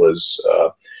capability was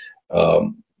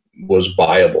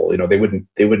viable. They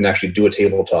wouldn't actually do a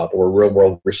tabletop or a real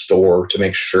world restore to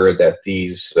make sure that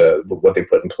these what they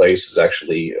put in place is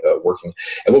actually working.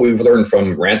 And what we've learned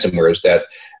from ransomware is that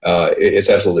it's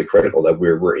absolutely critical that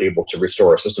we're able to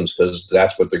restore our systems, because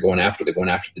that's what they're going after. They're going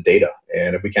after the data,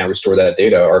 and if we can't restore that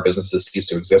data, our businesses cease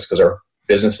to exist, because our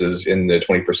businesses in the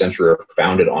 21st century are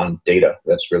founded on data.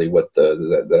 That's really what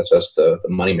that's the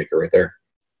moneymaker right there.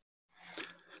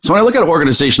 So when I look at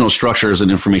organizational structures and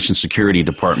information security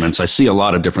departments, I see a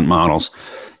lot of different models.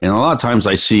 And a lot of times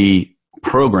I see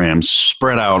programs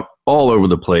spread out all over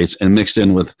the place and mixed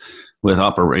in with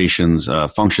operations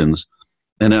functions.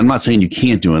 And I'm not saying you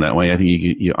can't do it that way. I think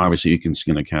you obviously you can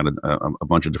skin a cat a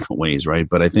bunch of different ways, right?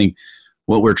 But I think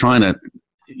what we're trying to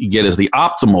get is the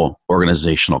optimal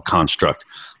organizational construct.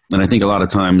 And I think a lot of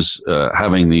times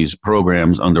having these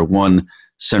programs under one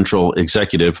central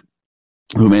executive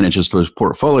who manages those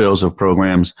portfolios of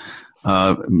programs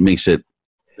makes it,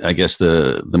 I guess,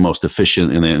 the most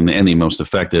efficient and the most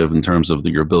effective in terms of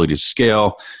your ability to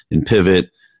scale and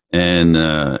pivot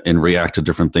and react to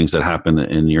different things that happen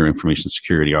in your information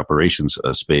security operations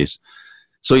space.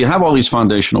 So you have all these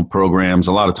foundational programs.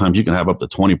 A lot of times you can have up to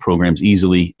 20 programs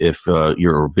easily if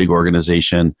you're a big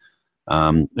organization.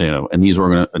 And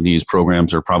these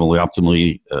programs are probably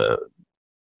optimally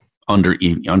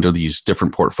under these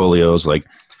different portfolios, like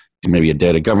maybe a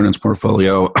data governance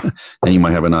portfolio, and you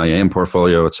might have an IAM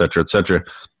portfolio, et cetera, et cetera.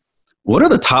 What are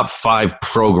the top 5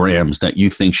 programs that you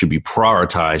think should be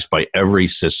prioritized by every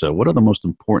CISO? What are the most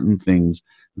important things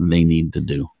they need to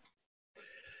do?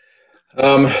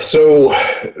 So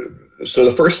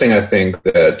the first thing I think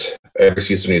that every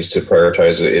CISO needs to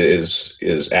prioritize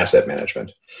is asset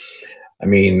management. I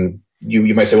mean,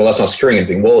 you might say, well, that's not securing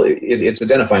anything. Well, it's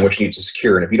identifying what you need to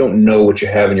secure. And if you don't know what you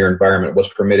have in your environment,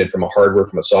 what's permitted from a hardware,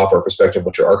 from a software perspective,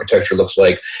 what your architecture looks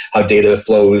like, how data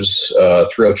flows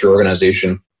throughout your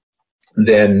organization,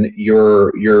 then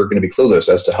you're going to be clueless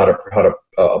as to how to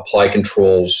apply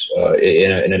controls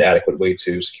in an adequate way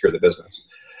to secure the business.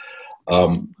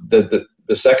 The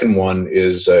the second one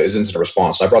is incident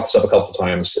response. I brought this up a couple of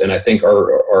times, and I think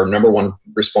our number one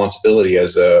responsibility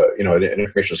as an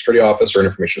information security officer, an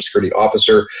information security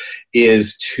officer,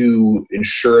 is to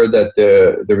ensure that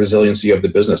the resiliency of the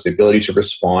business, the ability to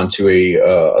respond to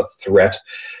a threat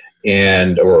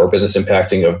or business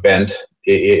impacting event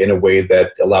in a way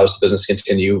that allows the business to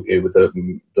continue with the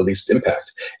least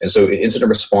impact. And so incident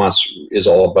response is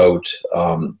all about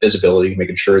visibility,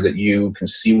 making sure that you can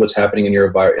see what's happening in your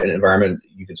environment.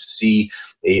 You can see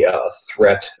a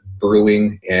threat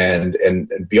brewing and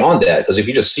beyond that, because if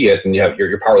you just see it and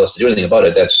you're powerless to do anything about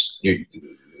it, that's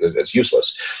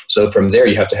useless. So from there,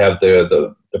 you have to have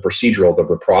the procedural,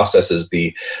 the processes,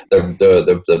 the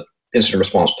incident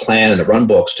response plan and the run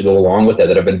books to go along with that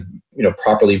have been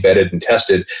properly vetted and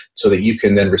tested, so that you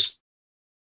can then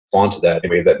respond to that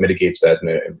in a way that mitigates that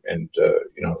and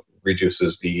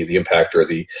reduces the impact or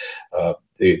the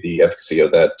efficacy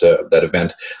of that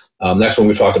event. Next one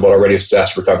we've talked about already is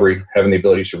disaster recovery, having the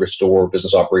ability to restore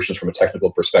business operations from a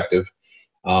technical perspective.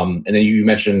 And then you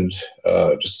mentioned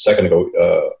just a second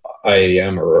ago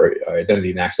IAM, or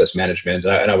identity and access management,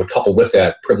 and I would couple with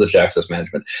that privileged access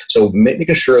management. So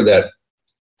making sure that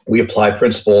we apply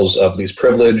principles of least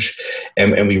privilege,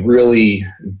 and we really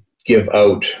give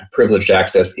out privileged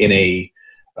access in a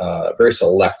very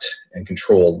select and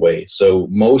controlled way. So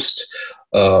most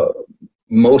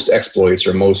exploits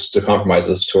or most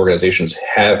compromises to organizations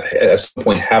at some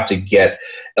point have to get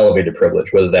elevated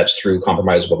privilege, whether that's through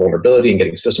compromise of a vulnerability and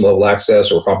getting system level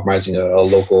access, or compromising a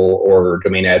local or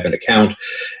domain admin account.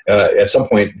 At some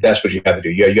point, that's what you have to do.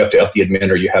 You have to up the admin,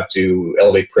 or you have to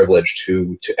elevate privilege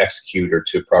to execute or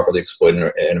to properly exploit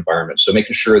an environment. So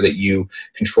making sure that you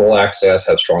control access,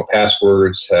 have strong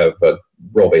passwords, have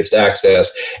role-based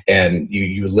access, and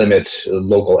you limit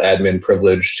local admin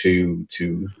privilege to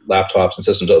laptops and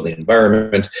systems out in the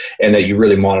environment, and that you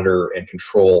really monitor and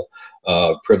control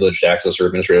privileged access or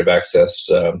administrative access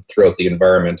throughout the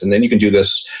environment. And then you can do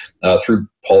this through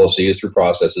policies, through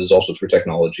processes, also through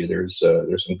technology. There's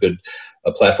some good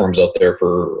platforms out there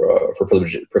for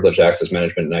privileged access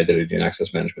management and identity and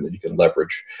access management that you can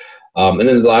leverage. And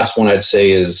then the last one I'd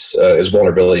say is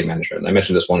vulnerability management. I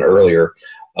mentioned this one earlier.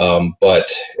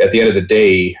 But at the end of the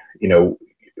day,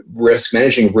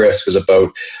 managing risk is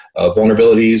about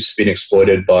vulnerabilities being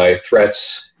exploited by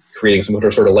threats, creating some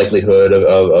sort of likelihood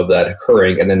of that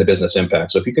occurring, and then the business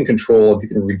impact. So if you can control, if you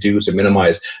can reduce and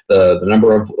minimize the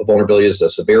number of vulnerabilities,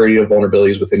 the severity of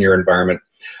vulnerabilities within your environment,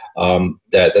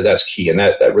 that's key. And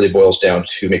that really boils down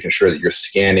to making sure that you're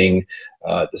scanning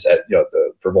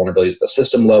for vulnerabilities at the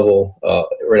system level,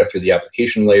 right up through the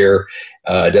application layer,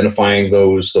 identifying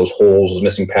those holes, those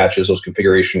missing patches, those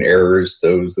configuration errors,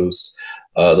 those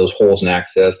holes in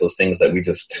access, those things that we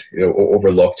just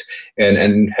overlooked,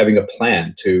 and having a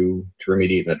plan to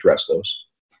remediate and address those.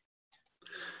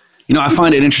 I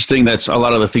find it interesting that a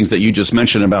lot of the things that you just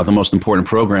mentioned about the most important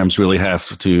programs really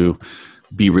have to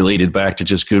be related back to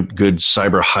just good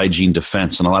cyber hygiene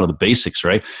defense and a lot of the basics,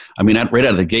 right? I mean, right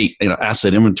out of the gate,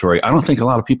 asset inventory, I don't think a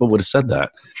lot of people would have said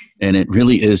that. And it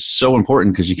really is so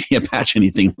important, because you can't patch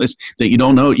anything that you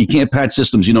don't know. You can't patch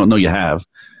systems you don't know you have,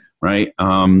 right?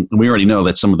 We already know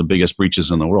that some of the biggest breaches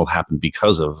in the world happen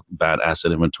because of bad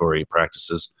asset inventory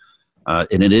practices.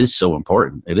 And it is so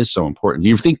important. It is so important. Do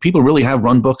you think people really have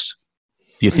run books?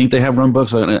 Do you think they have run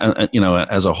books?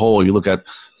 As a whole, you look at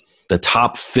the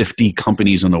top 50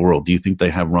 companies in the world. Do you think they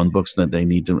have run books that they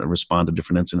need to respond to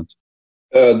different incidents?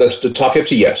 The top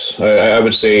 50, yes. I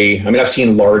would say, I've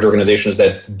seen large organizations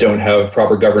that don't have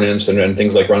proper governance and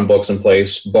things like run books in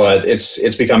place, but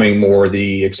it's becoming more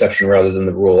the exception rather than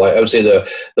the rule. I would say the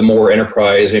more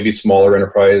enterprise, maybe smaller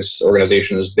enterprise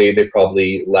organizations, they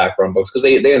probably lack run books, because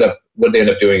they end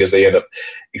up doing is they end up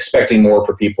expecting more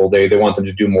for people. They want them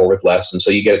to do more with less. And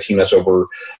so you get a team that's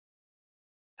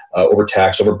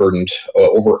overtaxed, overburdened,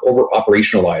 over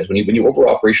operationalized. When you over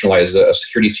operationalize a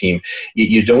security team,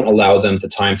 you don't allow them the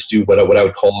time to do what I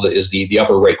would call is the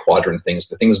upper right quadrant things,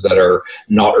 the things that are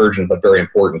not urgent but very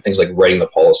important, things like writing the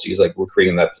policies, like we're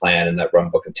creating that plan and that run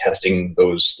book and testing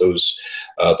those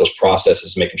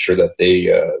processes, making sure that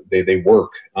they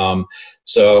work.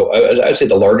 So I'd say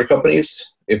the larger companies,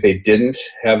 if they didn't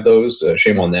have those,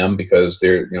 shame on them, because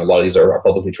they're, a lot of these are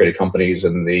publicly traded companies,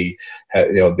 and they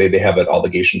have an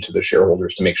obligation to the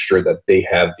shareholders to make sure that they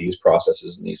have these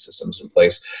processes and these systems in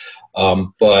place.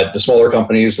 But the smaller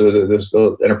companies, there's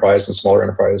the enterprise and smaller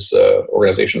enterprise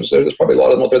organizations, there's probably a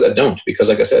lot of them out there that don't, because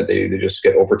like I said, they just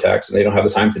get overtaxed and they don't have the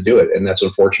time to do it, and that's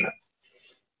unfortunate.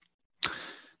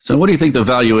 So what do you think the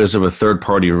value is of a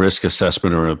third-party risk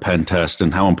assessment or a pen test,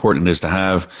 and how important it is to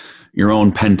have your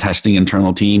own pen testing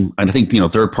internal team? And I think,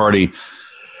 third party,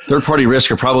 Third-party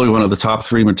risk are probably one of the top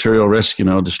 3 material risks,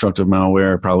 destructive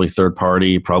malware, probably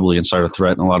third-party, probably insider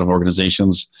threat in a lot of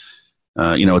organizations.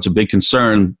 It's a big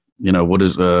concern.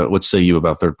 What say you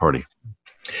about third-party?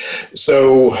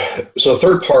 So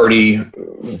third party,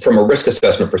 from a risk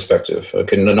assessment perspective,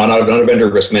 not a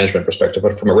vendor risk management perspective,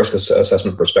 but from a risk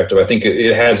assessment perspective, I think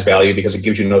it has value because it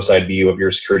gives you an outside view of your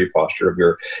security posture, of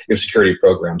your security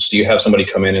program. So you have somebody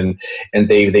come in and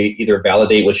they either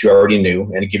validate what you already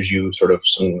knew, and it gives you sort of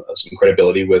some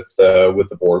credibility with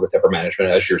the board, with upper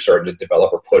management, as you're starting to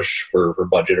develop or push for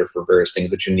budget or for various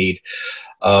things that you need.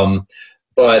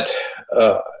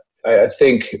 I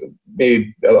think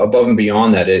maybe above and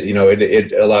beyond that,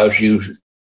 it allows you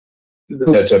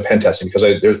to pen testing, because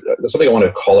there's something I want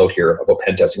to call out here about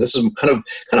pen testing. This is kind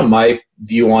of my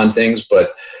view on things,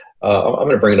 but I'm going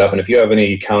to bring it up. And if you have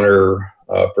any counter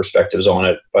perspectives on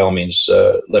it, by all means,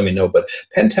 let me know. But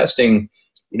pen testing,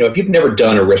 if you've never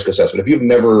done a risk assessment, if you've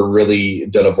never really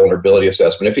done a vulnerability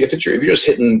assessment, if you're just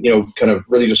hitting, kind of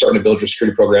really just starting to build your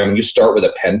security program, and you start with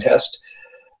a pen test,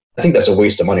 I think that's a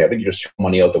waste of money. I think you just throw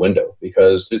money out the window,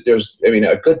 because a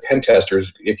good pen tester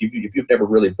is, if you've never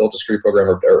really built a security program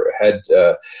or had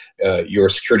your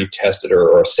security tested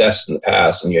or assessed in the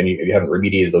past, and you haven't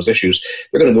remediated those issues,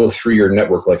 they're going to go through your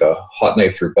network like a hot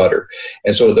knife through butter.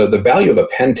 And so the value of a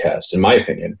pen test, in my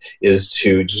opinion, is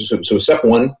to step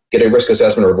one, get a risk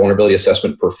assessment or a vulnerability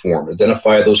assessment performed.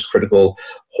 Identify those critical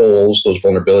holes, those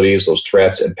vulnerabilities, those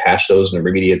threats, and patch those and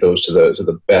remediate those to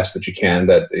the best that you can,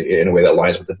 that in a way that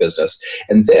aligns with the business.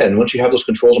 And then once you have those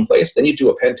controls in place, then you do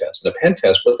a pen test. And a pen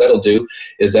test, what that'll do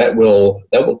is that will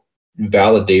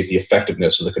validate the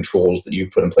effectiveness of the controls that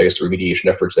you've put in place, the remediation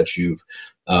efforts that you've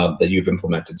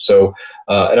implemented. So,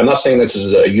 and I'm not saying this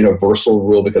is a universal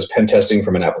rule, because pen testing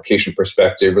from an application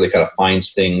perspective really kind of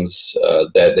finds things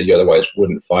that you otherwise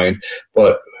wouldn't find.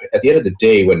 But at the end of the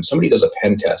day, when somebody does a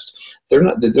pen test, they're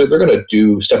going to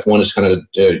do step one is kind of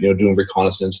doing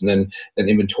reconnaissance, and then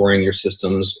inventorying your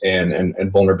systems and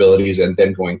vulnerabilities, and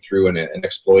then going through and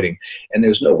exploiting. And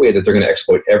there's no way that they're going to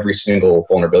exploit every single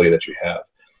vulnerability that you have.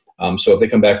 So if they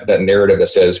come back with that narrative that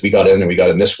says we got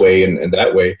in this way and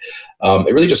that way,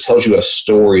 it really just tells you a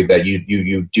story that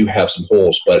you do have some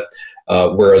holes. But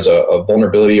whereas a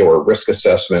vulnerability or a risk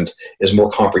assessment is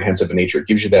more comprehensive in nature, it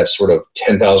gives you that sort of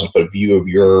 10,000-foot view of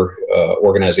your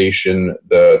organization,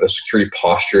 the security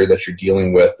posture that you're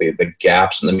dealing with, the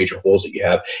gaps and the major holes that you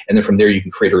have, and then from there you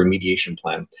can create a remediation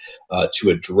plan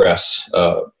to address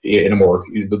in a more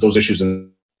those issues in.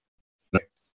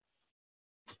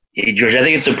 Hey, George, I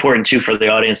think it's important too for the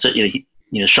audience that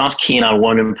Sean's keen on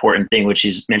one important thing, which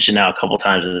he's mentioned now a couple of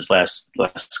times in this last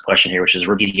question here, which is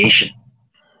remediation.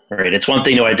 Right, it's one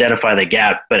thing to identify the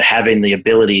gap, but having the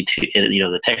ability to,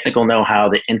 the technical know-how,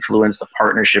 the influence, the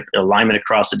partnership, alignment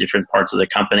across the different parts of the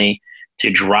company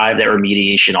to drive that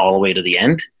remediation all the way to the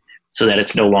end, so that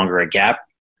it's no longer a gap,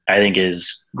 I think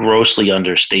is grossly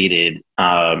understated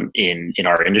in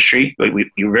our industry.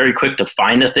 We're very quick to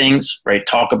find the things, right?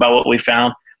 Talk about what we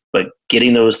found. But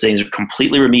getting those things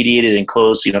completely remediated and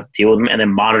closed, you have to deal with them, and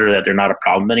then monitor that they're not a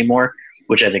problem anymore,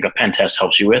 which I think a pen test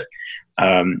helps you with,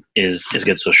 is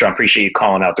good. So, Sean, appreciate you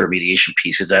calling out the remediation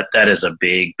piece, because that is a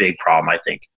big, big problem, I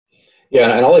think.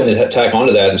 Yeah, and I'll even tack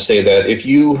onto that and say that if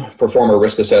you perform a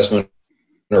risk assessment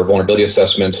or vulnerability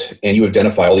assessment and you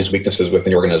identify all these weaknesses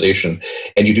within the organization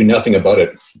and you do nothing about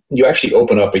it, you actually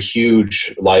open up a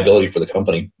huge liability for the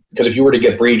company. Because if you were to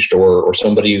get breached or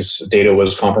somebody's data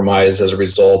was compromised as a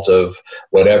result of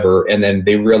whatever, and then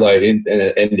they realized,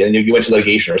 and you went to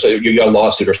litigation, or so you got a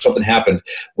lawsuit or something happened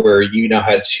where you now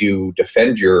had to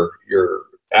defend your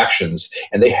actions,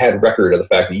 and they had record of the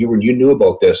fact that you knew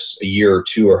about this a year or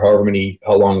two or how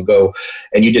long ago,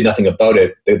 and you did nothing about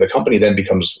it, the company then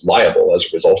becomes liable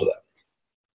as a result of that.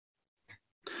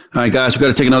 All right, guys, we've got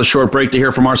to take another short break to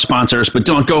hear from our sponsors, but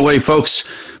don't go away, folks.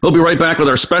 We'll be right back with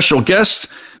our special guest,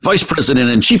 Vice President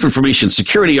and Chief Information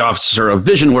Security Officer of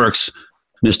VisionWorks,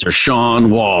 Mr. Sean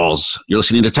Walls. You're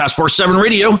listening to Task Force 7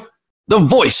 Radio, the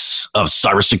voice of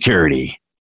cybersecurity.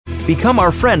 Become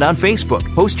our friend on Facebook.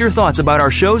 Post your thoughts about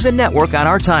our shows and network on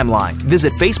our timeline.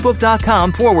 Visit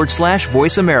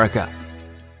facebook.com/Voice America.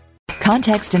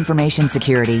 Context Information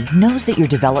Security knows that your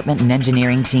development and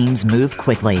engineering teams move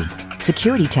quickly.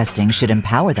 Security testing should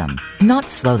empower them, not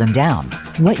slow them down.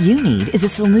 What you need is a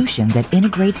solution that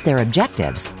integrates their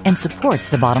objectives and supports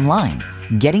the bottom line,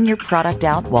 getting your product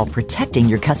out while protecting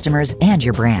your customers and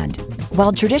your brand.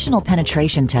 While traditional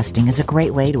penetration testing is a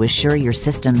great way to assure your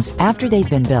systems after they've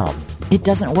been built, it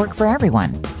doesn't work for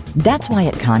everyone. That's why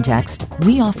at Context,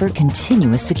 we offer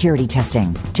continuous security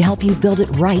testing to help you build it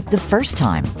right the first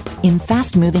time. In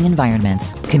fast-moving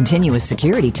environments, continuous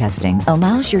security testing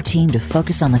allows your team to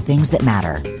focus on the things that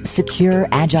matter: secure,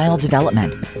 agile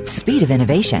development, speed of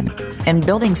innovation, and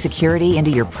building security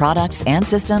into your products and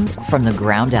systems from the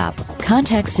ground up.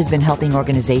 Context has been helping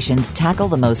organizations tackle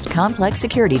the most complex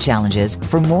security challenges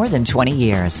for more than 20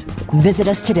 years. Visit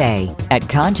us today at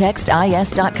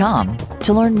contextis.com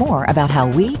to learn more about how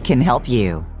we can help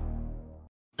you.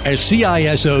 As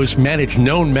CISOs manage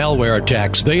known malware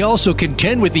attacks, they also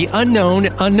contend with the unknown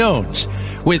unknowns.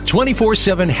 With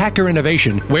 24/7 hacker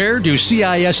innovation, where do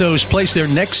CISOs place their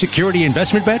next security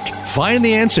investment bet? Find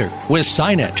the answer with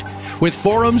SINET. With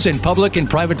forums and public and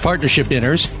private partnership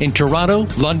dinners in Toronto,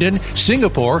 London,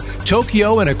 Singapore,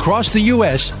 Tokyo, and across the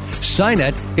U.S.,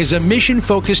 SINET is a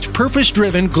mission-focused,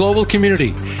 purpose-driven global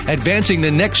community, advancing the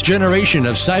next generation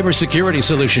of cybersecurity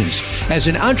solutions. As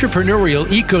an entrepreneurial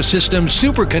ecosystem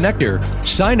superconnector,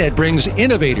 SINET brings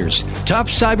innovators, top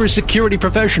cybersecurity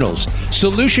professionals,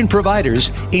 solution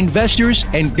providers, investors,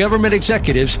 and government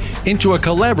executives into a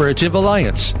collaborative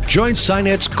alliance. Join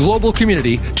SINET's global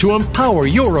community to empower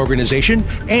your organization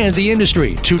and the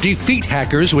industry to defeat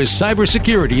hackers with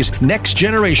cybersecurity's next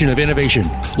generation of innovation.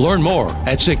 Learn more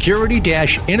at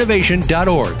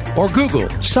security-innovation.org or Google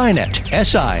SINET,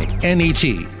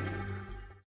 S-I-N-E-T.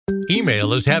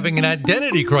 Email is having an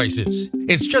identity crisis.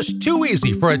 It's just too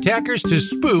easy for attackers to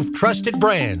spoof trusted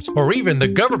brands or even the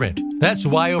government. That's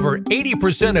why over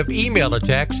 80% of email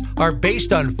attacks are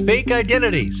based on fake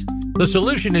identities. The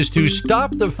solution is to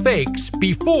stop the fakes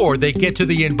before they get to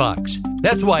the inbox.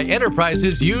 That's why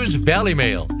enterprises use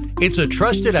ValleyMail. It's a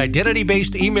trusted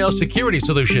identity-based email security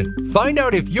solution. Find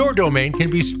out if your domain can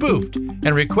be spoofed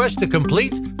and request a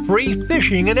complete free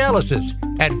phishing analysis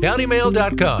at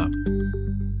valleymail.com.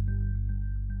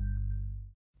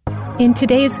 In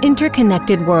today's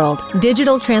interconnected world,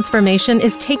 digital transformation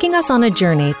is taking us on a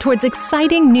journey towards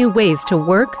exciting new ways to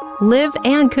work, live,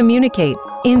 and communicate.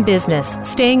 In business,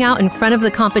 staying out in front of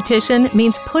the competition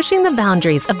means pushing the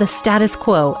boundaries of the status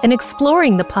quo and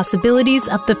exploring the possibilities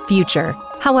of the future.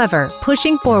 However,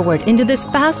 pushing forward into this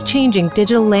fast-changing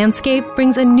digital landscape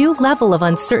brings a new level of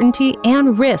uncertainty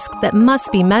and risk that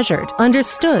must be measured,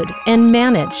 understood, and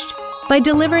managed. By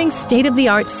delivering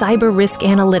state-of-the-art cyber risk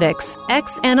analytics,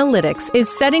 X Analytics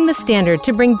is setting the standard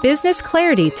to bring business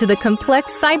clarity to the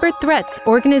complex cyber threats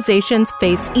organizations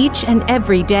face each and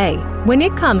every day. When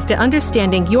it comes to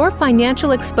understanding your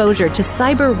financial exposure to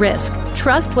cyber risk,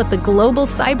 trust what the global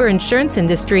cyber insurance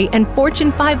industry and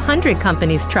Fortune 500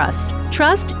 companies trust.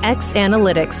 Trust X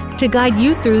Analytics to guide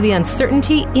you through the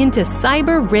uncertainty into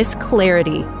cyber risk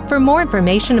clarity. For more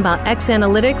information about X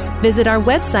Analytics, visit our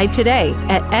website today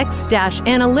at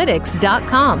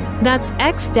x-analytics.com. That's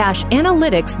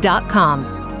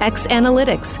x-analytics.com. X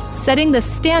Analytics, setting the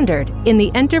standard in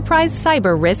the enterprise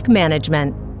cyber risk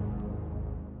management.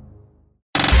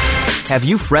 Have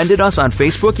you friended us on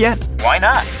Facebook yet? Why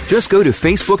not? Just go to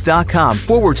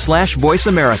facebook.com/Voice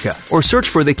America or search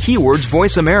for the keywords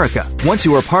Voice America. Once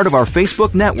you are part of our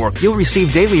Facebook network, you'll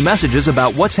receive daily messages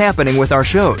about what's happening with our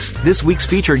shows, this week's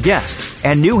featured guests,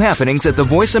 and new happenings at the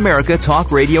Voice America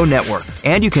Talk Radio Network.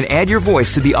 And you can add your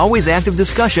voice to the always active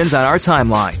discussions on our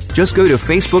timeline. Just go to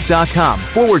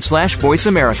facebook.com/Voice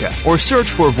America or search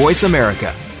for Voice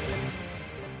America.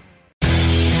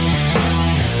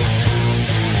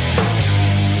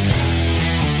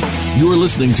 You're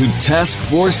listening to Task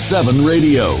Force 7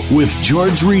 Radio with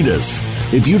George Ritas.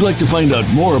 If you'd like to find out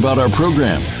more about our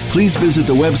program, please visit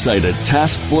the website at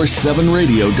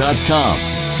taskforce7radio.com.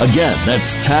 Again,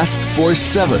 that's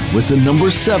taskforce7 with the number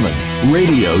 7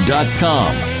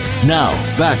 radio.com. Now,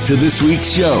 back to this week's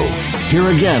show.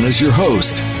 Here again is your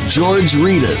host, George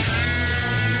Ritas.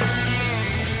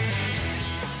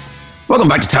 Welcome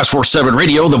back to Task Force 7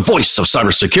 Radio, the voice of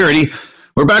cybersecurity.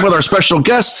 We're back with our special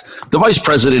guest, the Vice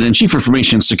President and Chief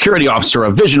Information Security Officer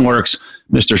of VisionWorks,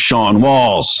 Mr. Sean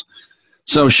Walls.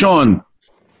 So, Sean,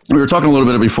 we were talking a little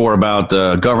bit before about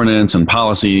governance and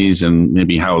policies and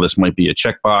maybe how this might be a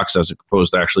checkbox as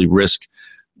opposed to actually risk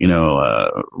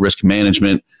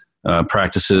management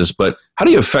practices. But how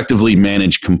do you effectively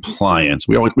manage compliance?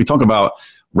 We talk about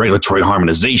regulatory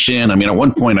harmonization. I mean, at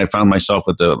one point, I found myself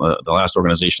at the last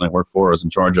organization I worked for. I was in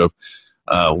charge of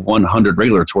 100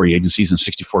 regulatory agencies in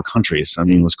 64 countries. I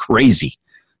mean, it was crazy.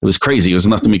 was crazy. It was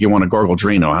enough to make you want to gargle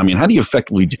Drano. I mean, how do you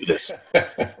effectively do this?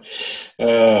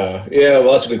 Yeah,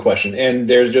 well, that's a good question, and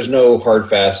there's no hard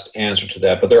fast answer to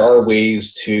that. But there are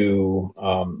ways to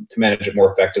manage it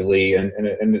more effectively, and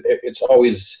it's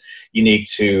always unique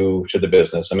to the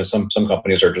business. I mean, some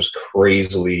companies are just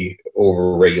crazily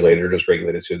over-regulated or just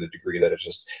regulated to the degree that it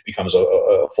just becomes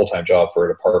a full-time job for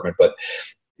a department. But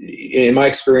in my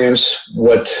experience,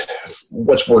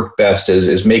 what's worked best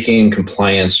is making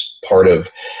compliance part of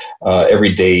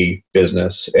everyday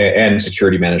business and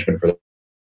security management for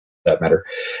that matter.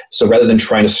 So rather than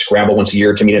trying to scramble once a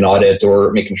year to meet an audit,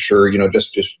 or making sure,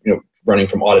 just running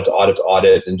from audit to audit to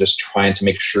audit and just trying to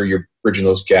make sure you're bridging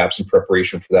those gaps in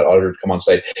preparation for that auditor to come on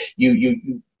site,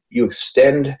 you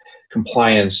extend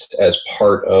compliance as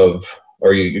part of,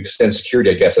 or you extend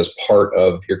security, I guess, as part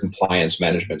of your compliance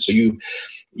management. So you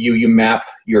map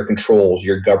your controls,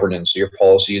 your governance, your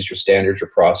policies, your standards,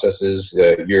 your processes,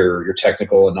 your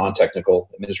technical and non-technical,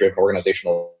 administrative and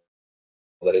organizational,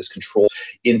 that is, control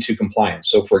into compliance.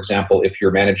 So, for example, if you're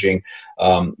managing,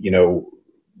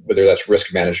 whether that's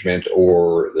risk management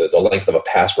or the length of a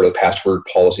password, the password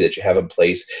policy that you have in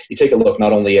place, you take a look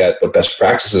not only at what best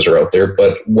practices are out there,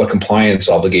 but what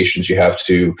compliance obligations you have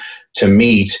to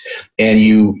meet, and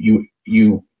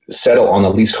you settle on the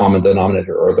least common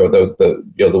denominator, or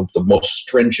the most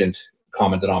stringent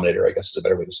common denominator, I guess is a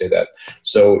better way to say that.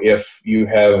 So if you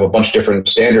have a bunch of different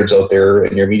standards out there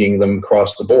and you're meeting them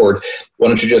across the board, why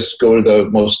don't you just go to the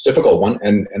most difficult one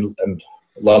and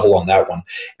level on that one?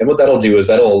 And what that'll do is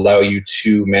that'll allow you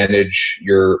to manage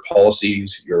your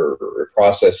policies, your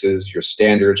processes, your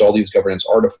standards, all these governance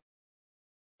artifacts,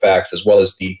 as well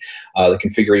as the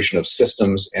configuration of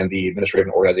systems and the administrative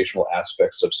and organizational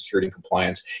aspects of security and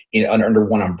compliance under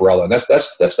one umbrella. And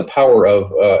that's the power of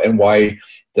and why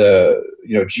the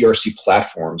GRC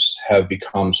platforms have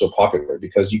become so popular,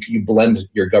 because you blend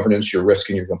your governance, your risk,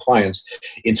 and your compliance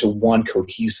into one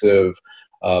cohesive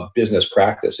business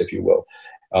practice, if you will.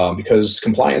 Because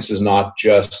compliance is not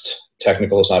just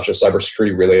technical, it's not just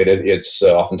cybersecurity related, it's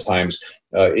oftentimes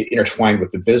intertwined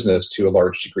with the business to a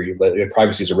large degree.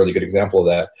 Privacy is a really good example of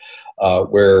that,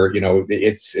 where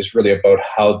it's really about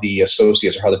how the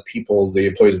associates or how the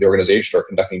employees of the organization are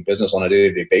conducting business on a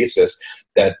day-to-day basis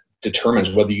that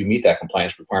determines whether you meet that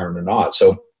compliance requirement or not.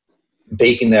 So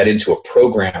baking that into a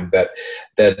program that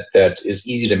is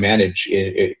easy to manage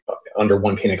under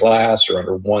one pane of glass or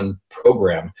under one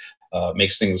program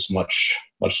makes things much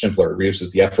simpler. It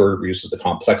reduces the effort, reduces the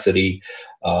complexity,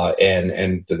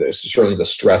 and certainly the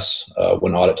stress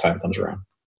when audit time comes around.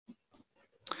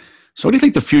 So what do you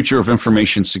think the future of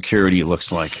information security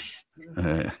looks like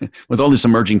with all this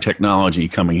emerging technology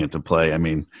coming into play? I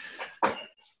mean,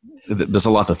 there's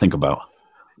a lot to think about.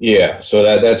 Yeah, so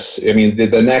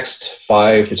the next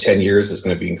 5 to 10 years is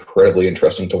going to be incredibly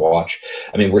interesting to watch.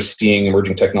 I mean, we're seeing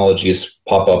emerging technologies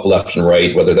pop up left and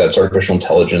right, whether that's artificial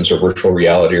intelligence or virtual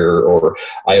reality or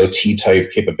IoT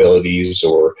type capabilities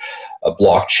or a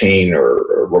blockchain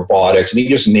or robotics. I mean,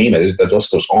 you just name it. The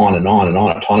list goes on and on and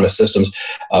on. Autonomous systems.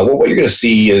 What you're going to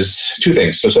see is two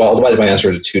things. So I'll divide my answer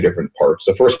into two different parts.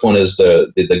 The first one is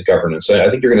the governance. I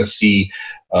think you're going to see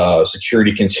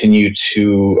security continue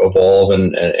to evolve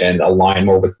and align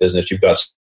more with business. You've got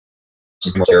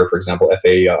something there, for example,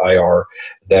 FAIR,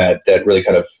 that really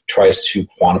kind of tries to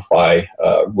quantify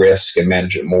risk and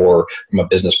manage it more from a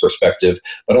business perspective.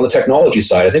 But on the technology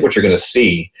side, I think what you're going to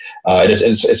see, and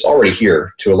it's already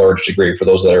here to a large degree for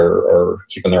those that are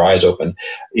keeping their eyes open,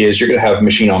 is you're going to have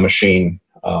machine-on-machine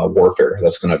warfare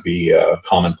that's going to be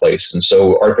commonplace. And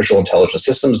so artificial intelligence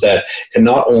systems that can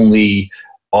not only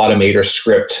automate or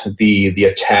script the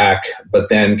attack, but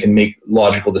then can make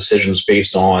logical decisions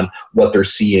based on what they're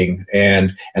seeing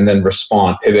and then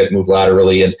respond, pivot, move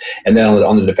laterally. And then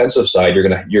on the defensive side,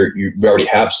 you already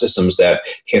have systems that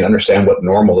can understand what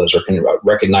normal is or can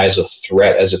recognize a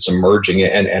threat as it's emerging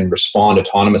and respond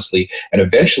autonomously. And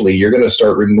eventually you're going to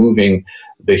start removing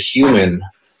the human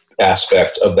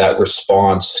aspect of that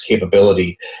response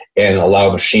capability and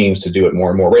allow machines to do it more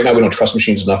and more. Right now, we don't trust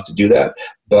machines enough to do that,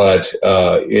 but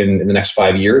in the next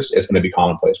 5 years, it's going to be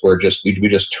commonplace. Where we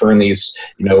just turn these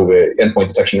endpoint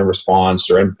detection and response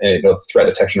or threat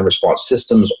detection and response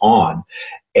systems on,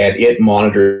 and it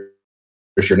monitors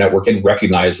your network and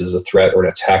recognizes a threat or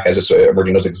an attack as it's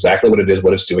emerging, knows exactly what it is,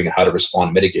 what it's doing, and how to respond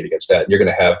and mitigate against that. And you're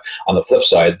going to have, on the flip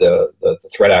side, the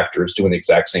threat actors doing the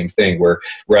exact same thing, where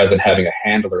rather than having a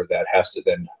handler that has to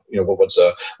then, once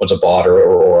a bot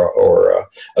or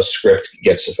a script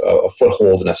gets a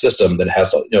foothold in a system, then it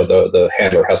has to, the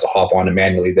handler has to hop on and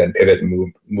manually then pivot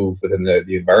and move within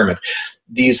the environment.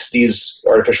 these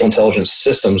artificial intelligence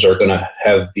systems are going to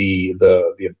have the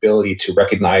ability to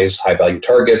recognize high value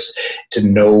targets, to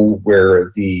know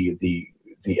where the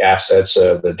assets,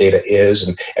 the data is,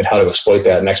 and how to exploit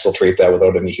that and exfiltrate that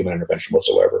without any human intervention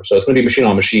whatsoever. So it's going to be machine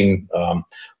on machine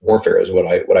warfare is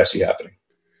what I see happening.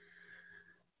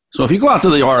 So if you go out to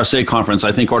the RSA conference,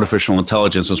 I think artificial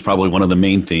intelligence was probably one of the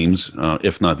main themes,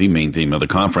 if not the main theme of the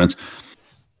conference.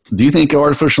 Do you think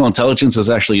artificial intelligence has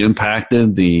actually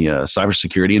impacted the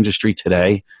cybersecurity industry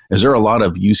today? Is there a lot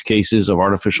of use cases of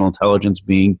artificial intelligence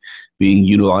being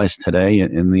utilized today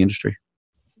in the industry?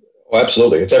 Well,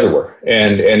 absolutely. It's everywhere.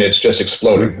 And it's just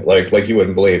exploding like you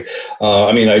wouldn't believe.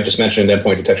 I just mentioned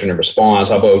endpoint detection and response.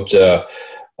 How about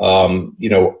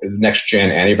next gen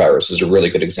antivirus is a really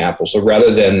good example. So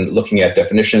rather than looking at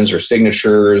definitions or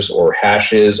signatures or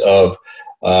hashes of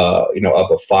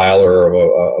a file or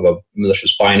of a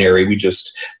malicious binary, we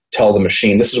just tell the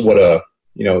machine this is what a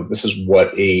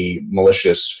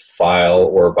malicious file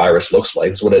or virus looks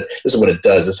like. This is what it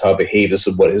does. This is how it behaves. This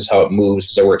is how it moves.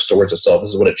 This is where it stores itself.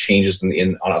 This is what it changes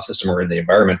on a system or in the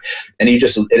environment. And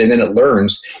then it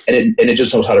learns and it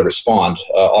just knows how to respond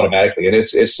automatically. And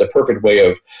it's a perfect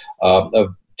way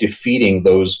of defeating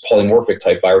those polymorphic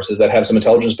type viruses that have some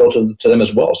intelligence built to them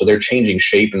as well. So they're changing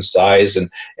shape and size and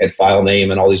file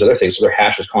name and all these other things. So their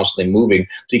hash is constantly moving.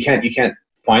 So you can't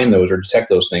find those or detect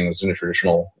those things in a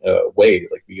traditional way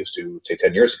like we used to, say,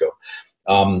 10 years ago.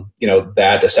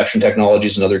 That deception technology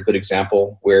is another good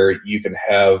example where you can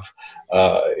have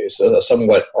a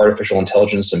somewhat artificial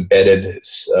intelligence embedded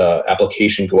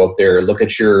application go out there, look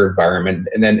at your environment,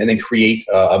 and then create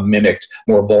a mimicked,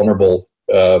 more vulnerable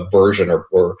version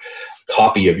or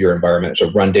copy of your environment.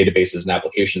 So run databases and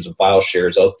applications and file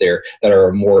shares out there that are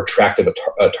a more attractive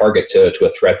a target to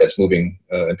a threat that's moving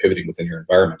and pivoting within your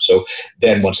environment. So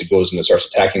then once it goes and it starts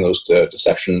attacking those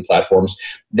deception platforms,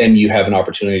 then you have an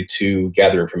opportunity to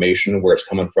gather information, where it's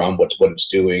coming from, what it's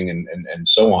doing, and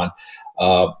so on,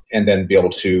 and then be able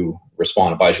to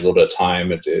respond. It buys you a little bit of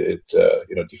time. It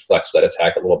deflects that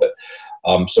attack a little bit.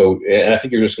 And I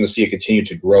think you're just going to see it continue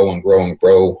to grow and grow and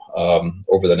grow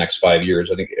over the next 5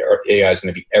 years. I think AI is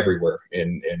going to be everywhere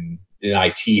in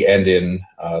IT and in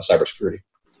cybersecurity.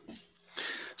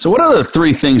 So what are the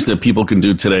three things that people can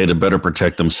do today to better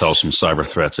protect themselves from cyber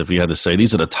threats? If you had to say,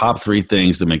 these are the top three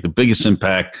things that make the biggest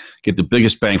impact, get the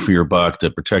biggest bang for your buck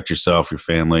to protect yourself, your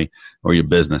family, or your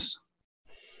business.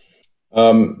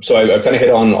 So I've kind of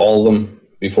hit on all of them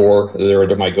before.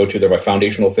 They're my go-to. They're my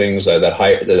foundational things.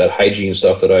 That hygiene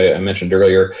stuff that I mentioned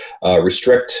earlier.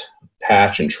 Restrict,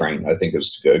 patch, and train, I think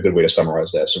is a good way to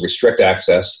summarize that. So restrict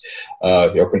access,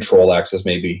 control access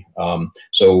maybe.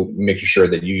 So making sure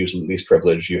that you use least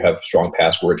privilege, you have strong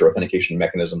passwords or authentication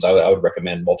mechanisms. I would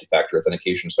recommend multi-factor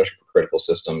authentication, especially for critical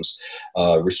systems.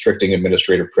 Restricting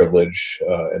administrative privilege,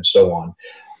 and so on.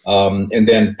 And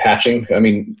then patching.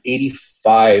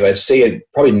 I'd say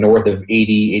probably north of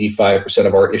 85%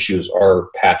 of our issues are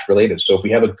patch related. So if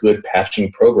we have a good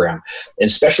patching program, and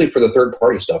especially for the third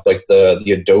party stuff like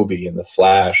the Adobe and the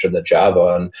Flash and the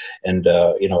Java and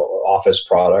Office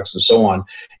products and so on,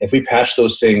 if we patch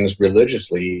those things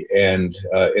religiously and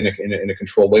in a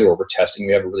controlled way where we're testing,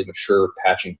 we have a really mature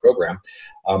patching program,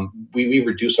 we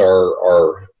reduce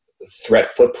our threat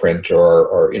footprint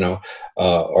or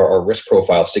our risk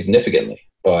profile significantly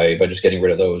by just getting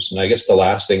rid of those. And I guess the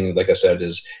last thing, like I said,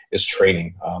 is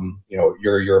training.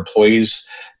 Your employees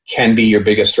can be your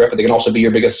biggest threat, but they can also be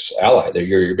your biggest ally. They're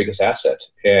your biggest asset,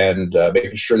 and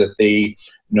making sure that they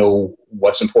know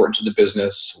what's important to the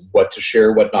business, what to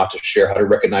share, what not to share, how to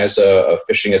recognize a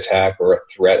phishing attack or a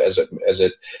threat as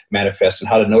it manifests, and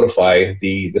how to notify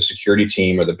the security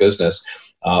team or the business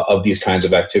of these kinds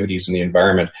of activities in the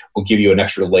environment will give you an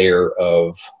extra layer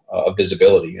of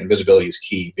visibility. And visibility is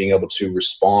key. Being able to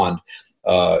respond,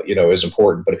 is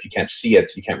important. But if you can't see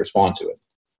it, you can't respond to it.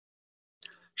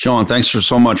 Sean, thanks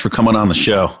so much for coming on the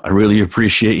show. I really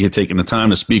appreciate you taking the time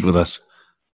to speak with us.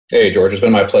 Hey, George, it's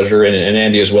been my pleasure. And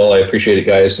Andy as well. I appreciate it,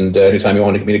 guys. And anytime you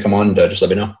want me to come on, just let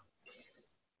me know.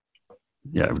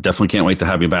 Yeah, definitely can't wait to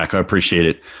have you back. I appreciate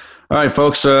it. All right,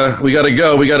 folks, we got to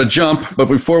go. We got to jump. But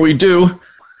before we do,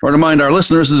 I want to remind our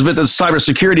listeners to visit the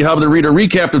Cybersecurity Hub to read a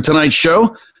recap of tonight's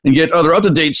show and get other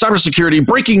up-to-date cybersecurity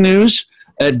breaking news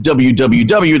at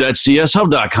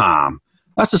www.cshub.com.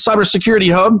 That's the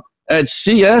Cybersecurity Hub at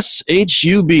cshub.com.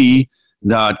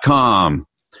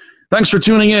 Thanks for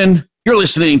tuning in. You're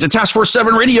listening to Task Force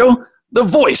 7 Radio, the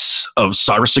voice of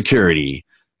cybersecurity.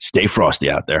 Stay frosty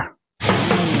out there.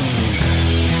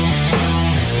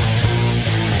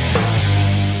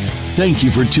 Thank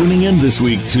you for tuning in this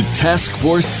week to Task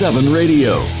Force 7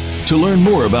 Radio. To learn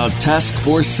more about Task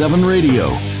Force 7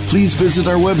 Radio, please visit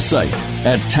our website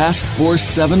at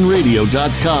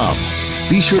taskforce7radio.com.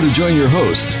 Be sure to join your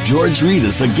host, George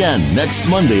Reedus, again next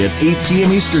Monday at 8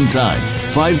 p.m. Eastern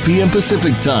Time, 5 p.m.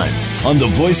 Pacific Time on the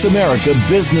Voice America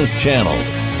Business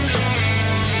Channel.